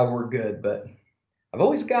of right now, we're good, but I've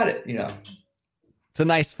always got it, It's a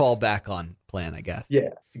nice fallback on plan, I guess. Yeah,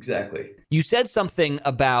 exactly. You said something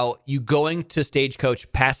about you going to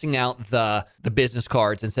Stagecoach, passing out the business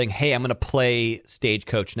cards and saying, hey, I'm going to play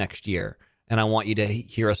Stagecoach next year, and I want you to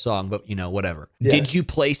hear a song, but, whatever. Yeah. Did you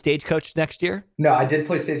play Stagecoach next year? No, I did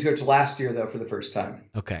play Stagecoach last year, though, for the first time.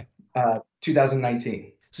 Okay.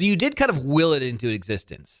 2019. So you did kind of will it into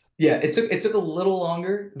existence. Yeah, it took a little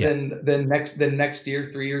longer than next year,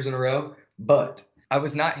 3 years in a row, but I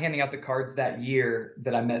was not handing out the cards that year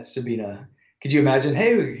that I met Sabina. Could you imagine?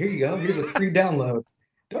 Hey, here you go. Here's a free download.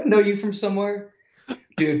 Do I know you from somewhere?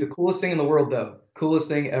 Dude, the coolest thing in the world, though. Coolest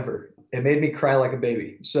thing ever. It made me cry like a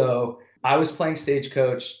baby. So I was playing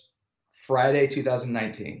Stagecoach Friday,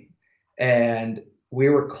 2019, and we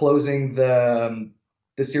were closing the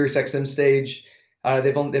SiriusXM stage.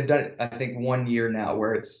 They've done it, I think, 1 year now,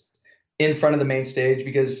 where it's in front of the main stage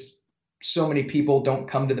because so many people don't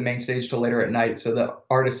come to the main stage till later at night. So the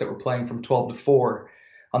artists that were playing from 12 to 4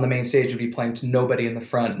 on the main stage would be playing to nobody in the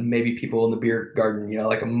front and maybe people in the beer garden,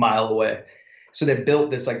 like a mile away. So they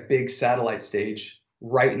built this like big satellite stage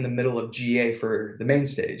right in the middle of GA for the main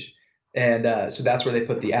stage. And so that's where they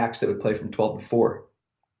put the acts that would play from 12 to 4.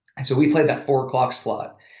 And so we played that 4 o'clock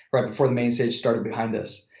slot right before the main stage started behind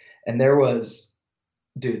us. And there was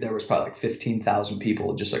probably like 15,000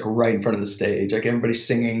 people just like right in front of the stage, like everybody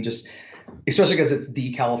singing, just especially because it's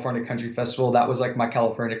the California Country Festival. That was like my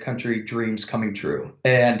California country dreams coming true.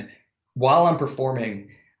 And while I'm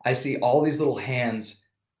performing, I see all these little hands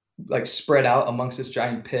like spread out amongst this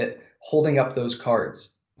giant pit holding up those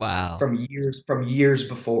cards. Wow. From years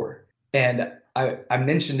before. And I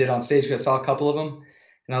mentioned it on stage because I saw a couple of them,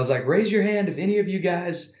 and I was like, raise your hand if any of you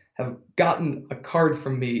guys have gotten a card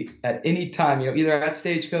from me at any time, either at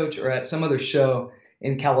Stagecoach or at some other show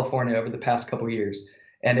in California over the past couple of years.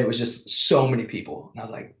 And it was just so many people. And I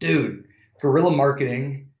was like, dude, guerrilla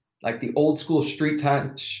marketing, like the old school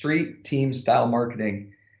street team style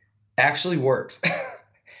marketing actually works.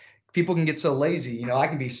 People can get so lazy. I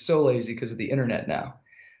can be so lazy because of the internet now.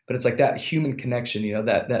 But it's like that human connection,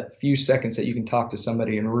 that few seconds that you can talk to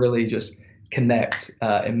somebody and really just connect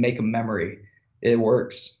and make a memory. It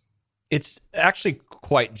works. It's actually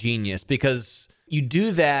quite genius because you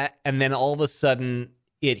do that and then all of a sudden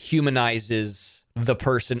it humanizes the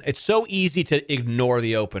person. It's so easy to ignore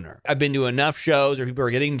the opener. I've been to enough shows where people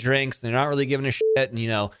are getting drinks and they're not really giving a shit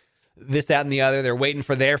and, this, that, and the other. They're waiting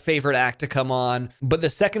for their favorite act to come on. But the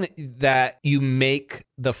second that you make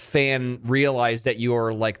the fan realize that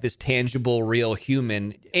you're like this tangible, real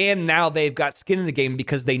human, and now they've got skin in the game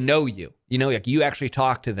because they know you, like you actually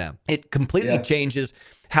talk to them, it completely changes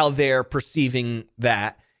how they're perceiving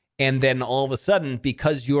that. And then all of a sudden,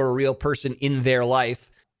 because you're a real person in their life,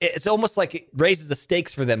 it's almost like it raises the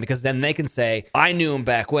stakes for them because then they can say, I knew him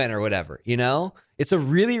back when or whatever, It's a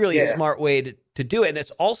really, really smart way to do it. And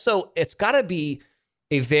it's got to be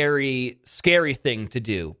a very scary thing to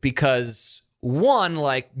do because one,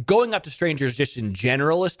 like going up to strangers just in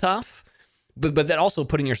general is tough. But then also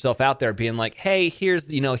putting yourself out there being like, hey, here's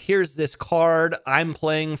this card. I'm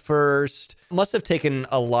playing first. Must have taken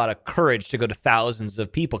a lot of courage to go to thousands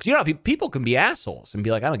of people. Because, people can be assholes and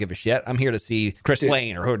be like, I don't give a shit. I'm here to see Chris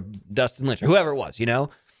Lane or Dustin Lynch or whoever it was,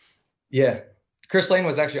 Yeah. Chris Lane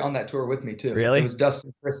was actually on that tour with me too. Really? It was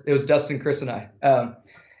Dustin, Chris, and I.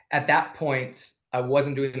 At that point, I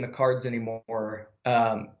wasn't doing the cards anymore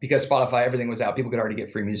because Spotify, everything was out. People could already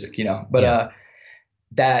get free music, you know. But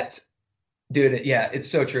dude, yeah,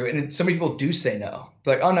 it's so true. And so many people do say no.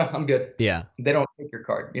 They're like, oh no, I'm good. Yeah. They don't take your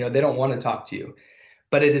card. You know, they don't want to talk to you.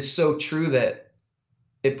 But it is so true that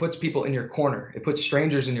it puts people in your corner. It puts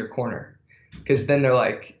strangers in your corner. Because then they're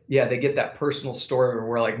like, yeah, they get that personal story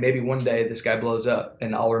where like maybe one day this guy blows up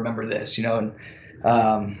and I'll remember this, you know.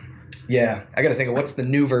 And yeah, I got to think of what's the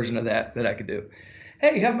new version of that I could do.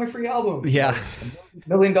 Hey, have my free album. Yeah. $1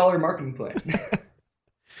 million marketing plan.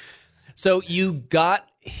 So you got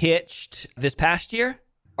hitched this past year?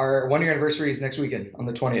 Our 1-year anniversary is next weekend on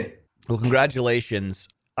the 20th. Well, congratulations.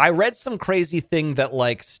 I read some crazy thing that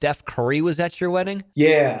like Steph Curry was at your wedding.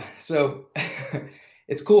 Yeah. So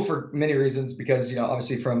it's cool for many reasons because, you know,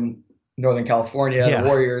 obviously from Northern California, the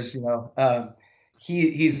Warriors, you know,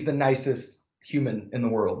 he's the nicest human in the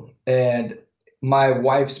world. And my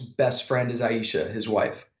wife's best friend is Aisha, his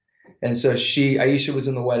wife. And so Aisha was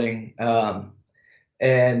in the wedding.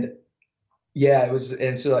 And yeah, it was,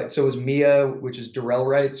 and so it was Mia, which is Darrell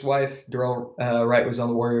Wright's wife. Darrell Wright was on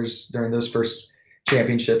the Warriors during those first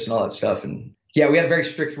championships and all that stuff. And yeah, we had a very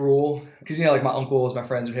strict rule because, you know, like my uncles, my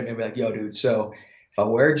friends would hit me and be like, yo, dude, so if I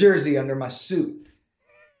wear a jersey under my suit,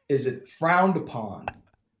 is it frowned upon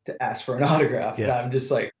to ask for an autograph? Yeah. And I'm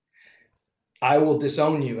just like, I will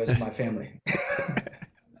disown you as my family.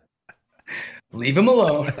 Leave him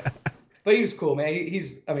alone. But he was cool, man.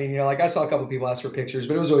 I mean, you know, like I saw a couple of people ask for pictures,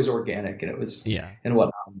 but it was always organic and it was, and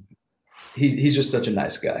whatnot. He's just such a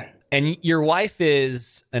nice guy. And your wife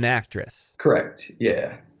is an actress. Correct.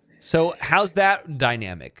 Yeah. So how's that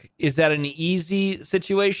dynamic? Is that an easy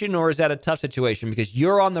situation or is that a tough situation? Because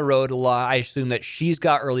you're on the road a lot. I assume that she's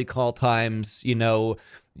got early call times. You know,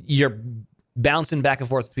 you're bouncing back and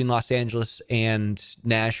forth between Los Angeles and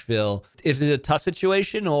Nashville. Is it a tough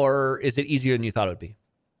situation or is it easier than you thought it would be?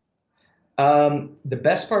 The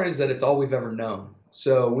best part is that it's all we've ever known.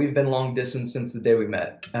 So we've been long distance since the day we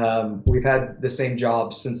met. We've had the same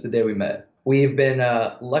jobs since the day we met. We've been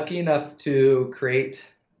lucky enough to create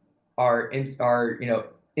our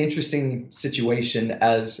interesting situation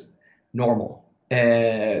as normal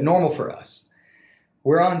for us.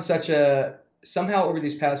 We're on somehow over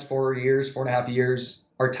these past 4.5 years,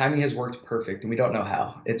 our timing has worked perfect and we don't know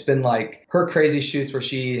how. It's been like her crazy shoots where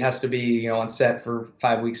she has to be, you know, on set for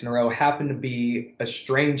 5 weeks in a row happen to be a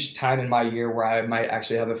strange time in my year where I might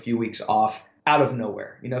actually have a few weeks off out of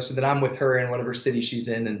nowhere, you know, so that I'm with her in whatever city she's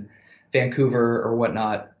in Vancouver or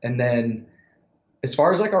whatnot. And then as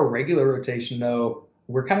far as like our regular rotation though,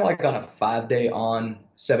 we're kind of like on a 5-day on,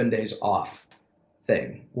 7 days off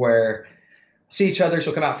thing where see each other.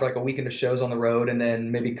 She'll come out for like a weekend of shows on the road and then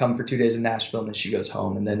maybe come for 2 days in Nashville and then she goes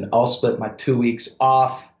home. And then I'll split my 2 weeks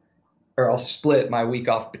off, or I'll split my week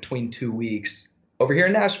off between 2 weeks over here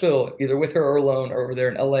in Nashville, either with her or alone, or over there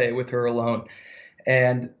in LA with her alone.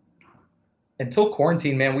 And until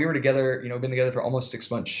quarantine, man, we were together, you know, been together for almost 6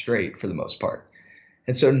 months straight for the most part.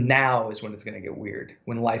 And so now is when it's going to get weird,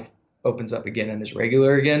 when life opens up again and is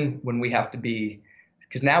regular again, when we have to be,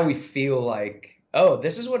 because now we feel like, oh,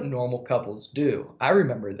 this is what normal couples do. I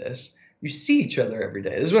remember this. You see each other every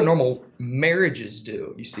day. This is what normal marriages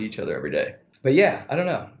do. You see each other every day. But yeah, I don't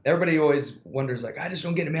know. Everybody always wonders like, I just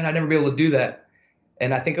don't get it, man. I'd never be able to do that.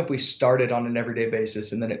 And I think if we started on an everyday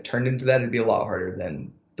basis and then it turned into that, it'd be a lot harder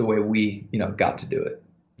than the way we, you know, got to do it.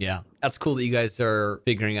 Yeah, that's cool that you guys are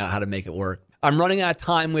figuring out how to make it work. I'm running out of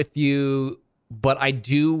time with you, but I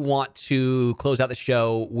do want to close out the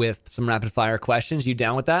show with some rapid fire questions. You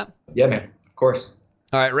down with that? Yeah, man. Of course.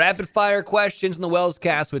 All right, rapid fire questions in the Wells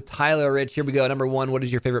Cast with Tyler Rich. Here we go. Number one, what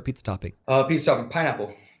is your favorite pizza topping? Pizza topping,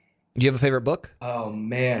 pineapple. Do you have a favorite book? Oh,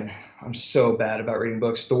 man. I'm so bad about reading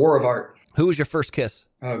books. The War of Art. Who was your first kiss?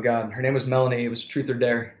 Oh, God. Her name was Melanie. It was Truth or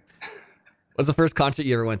Dare. What's the first concert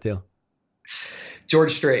you ever went to?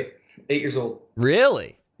 George Strait, 8 years old.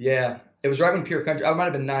 Really? Yeah. It was right when Pure Country, I might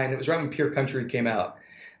have been 9. It was right when Pure Country came out.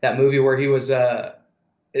 That movie where he was, I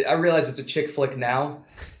realize it's a chick flick now,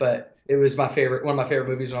 but it was one of my favorite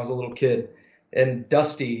movies when I was a little kid. And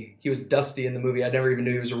Dusty, he was Dusty in the movie. I never even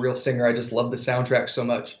knew he was a real singer. I just loved the soundtrack so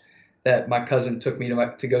much that my cousin took me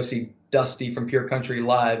to go see Dusty from Pure Country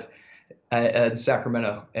live in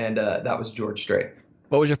Sacramento. And that was George Strait.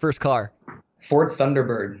 What was your first car? Ford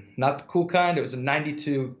Thunderbird. Not the cool kind. It was a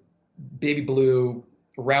 92 baby blue,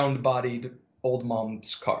 round-bodied old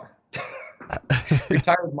mom's car.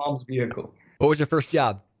 Retired mom's vehicle. What was your first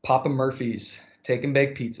job? Papa Murphy's. Take and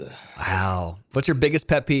bake pizza. Wow. What's your biggest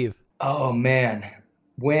pet peeve? Oh, man.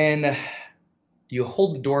 When you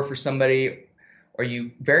hold the door for somebody or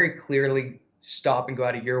you very clearly stop and go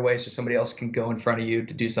out of your way so somebody else can go in front of you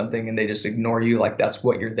to do something and they just ignore you, like that's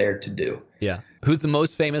what you're there to do. Yeah. Who's the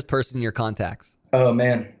most famous person in your contacts? Oh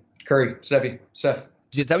man, Curry, Steph.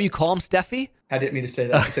 Is that what you call him, Steffi? I didn't mean to say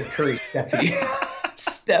that. I said Curry, Steffi.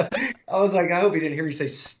 Steph. I was like, I hope he didn't hear you say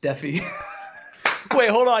Steffi.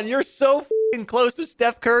 Wait, hold on. You're so f***ing close to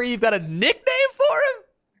Steph Curry. You've got a nickname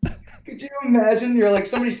for him? Could you imagine? You're like,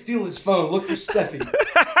 somebody steal his phone. Look for Steffi.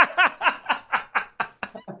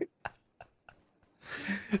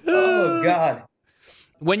 Oh, God.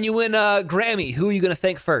 When you win a Grammy, who are you going to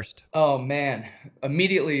thank first? Oh, man.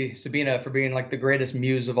 Immediately, Sabina for being like the greatest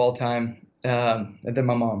muse of all time. And then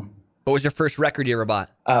my mom. What was your first record you ever bought?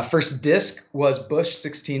 First disc was Bush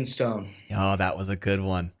 16 Stone. Oh, that was a good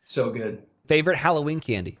one. So good. Favorite Halloween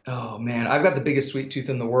candy? Oh, man. I've got the biggest sweet tooth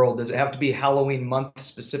in the world. Does it have to be Halloween month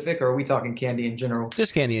specific, or are we talking candy in general?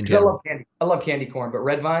 Just candy in general. I love candy corn, but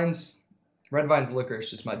Red Vines licorice is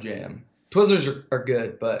just my jam. Twizzlers are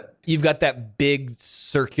good, but... You've got that big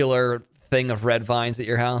circular thing of Red Vines at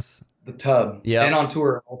your house? The tub. Yeah. And on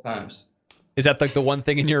tour at all times. Is that like the one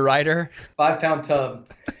thing in your rider? 5-pound tub.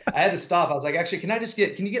 I had to stop. I was like, actually,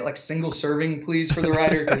 can you get like single serving, please, for the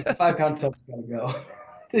rider? Because the 5-pound tub's got to go.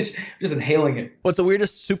 just inhaling it. What's the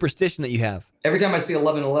weirdest superstition that you have? Every time I see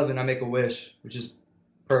 11:11, I make a wish, which is...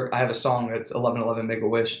 I have a song that's 11:11, make a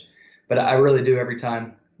wish. But I really do every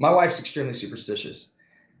time. My wife's extremely superstitious.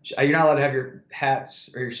 You're not allowed to have your hats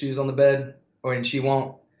or your shoes on the bed, and she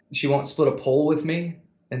won't split a pole with me.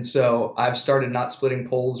 And so I've started not splitting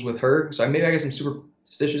poles with her. So maybe I guess I'm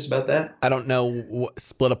superstitious about that. I don't know.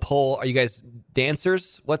 Split a pole. Are you guys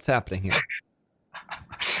dancers? What's happening here?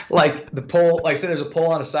 Like the pole, like say there's a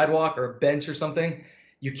pole on a sidewalk or a bench or something.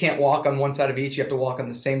 You can't walk on one side of each. You have to walk on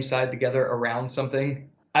the same side together around something.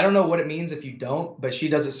 I don't know what it means if you don't, but she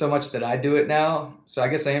does it so much that I do it now. So I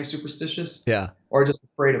guess I am superstitious. Yeah. Or just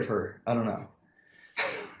afraid of her. I don't know.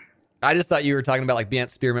 I just thought you were talking about like being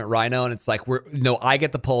at Spearmint Rhino, and it's like I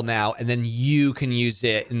get the pole now, and then you can use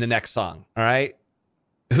it in the next song. All right.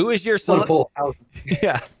 Who is your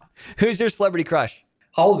Yeah. Who's your celebrity crush?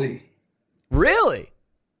 Halsey. Really?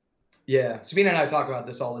 Yeah. Sabina and I talk about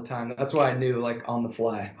this all the time. That's why I knew, like, on the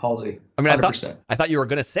fly, Halsey. I mean, 100%. I thought you were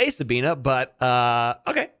going to say Sabina, but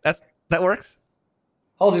okay, that works.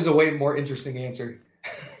 Halsey's a way more interesting answer.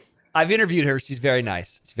 I've interviewed her. She's very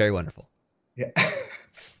nice. She's very wonderful. Yeah.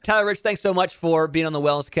 Tyler Rich, thanks so much for being on the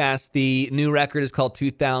Wellscast. The new record is called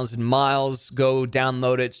 2,000 Miles. Go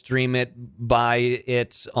download it, stream it, buy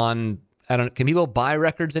it on, can people buy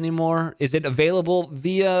records anymore? Is it available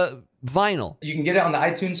via vinyl? You can get it on the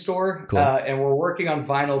iTunes store, cool. And we're working on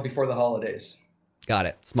vinyl before the holidays. Got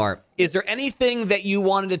it. Smart. Is there anything that you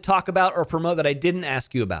wanted to talk about or promote that I didn't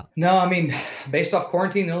ask you about? No, I mean, based off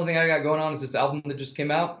quarantine, the only thing I got going on is this album that just came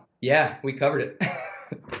out. Yeah, we covered it.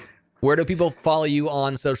 Where do people follow you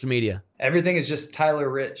on social media? Everything is just Tyler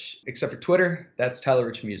Rich, except for Twitter. That's Tyler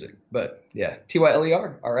Rich Music. But yeah,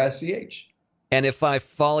 TYLERRICH. And if I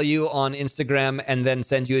follow you on Instagram and then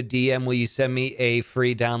send you a DM, will you send me a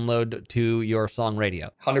free download to your song Radio?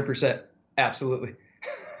 100%. Absolutely.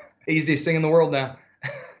 Easiest thing in the world now.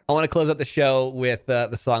 I want to close out the show with the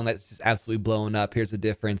song that's just absolutely blowing up. Here's the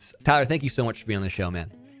difference. Tyler, thank you so much for being on the show,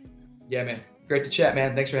 man. Yeah, man. Great to chat,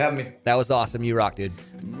 man. Thanks for having me. That was awesome. You rock, dude.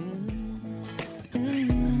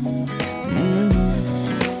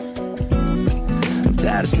 I'm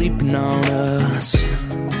tired of sleeping on us.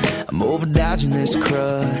 I'm over dodging this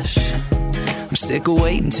crush. I'm sick of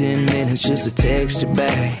waiting 10 minutes just to text you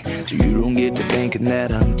back. So you don't get to thinking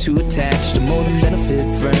that I'm too attached to more than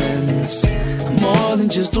benefit friends. More than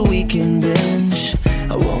just a weekend binge.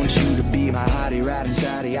 I want you to be my hottie, riding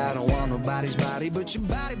shoddy. I don't want nobody's body but your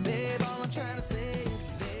body, babe. All I'm trying to say is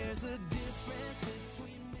there's a difference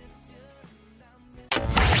between this.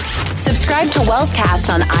 Subscribe to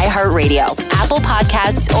Wellscast on iHeartRadio, Apple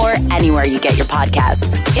Podcasts, or anywhere you get your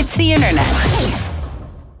podcasts. It's the internet.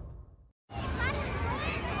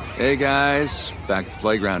 Hey guys, back at the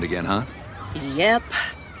playground again, huh? Yep.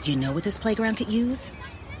 You know what this playground could use?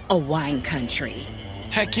 A wine country.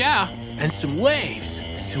 Heck yeah, and some waves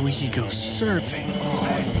so we could go surfing. Oh,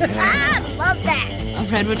 yeah. Ah, love that. A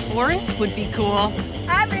redwood forest would be cool.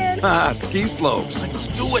 I'm in. Ah, ski slopes. Let's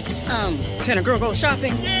do it. Can a girl go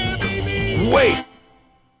shopping? Yeah, baby. Wait!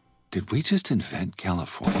 Did we just invent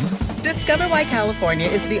California? Discover why California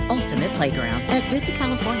is the ultimate playground at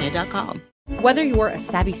visitcalifornia.com. Whether you're a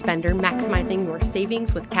savvy spender maximizing your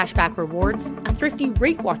savings with cashback rewards, a thrifty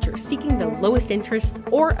rate watcher seeking the lowest interest,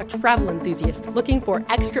 or a travel enthusiast looking for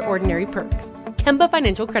extraordinary perks, Kemba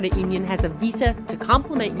Financial Credit Union has a visa to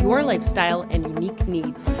complement your lifestyle and unique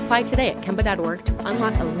needs. Apply today at Kemba.org to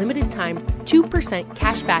unlock a limited-time 2%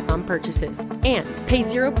 cash back on purchases and pay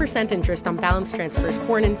 0% interest on balance transfers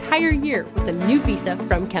for an entire year with a new visa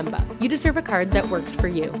from Kemba. You deserve a card that works for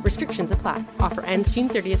you. Restrictions apply. Offer ends June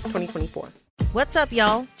 30th, 2024. What's up,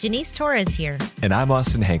 y'all? Janice Torres here. And I'm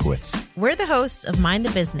Austin Hankwitz. We're the hosts of Mind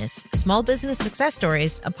the Business, Small Business Success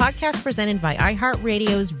Stories, a podcast presented by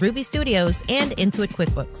iHeartRadio's Ruby Studios and Intuit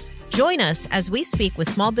QuickBooks. Join us as we speak with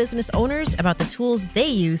small business owners about the tools they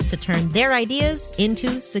use to turn their ideas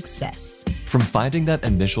into success. From finding that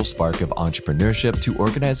initial spark of entrepreneurship to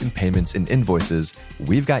organizing payments and invoices,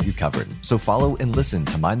 we've got you covered. So follow and listen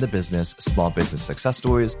to Mind the Business, Small Business Success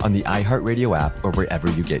Stories on the iHeartRadio app or wherever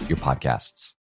you get your podcasts.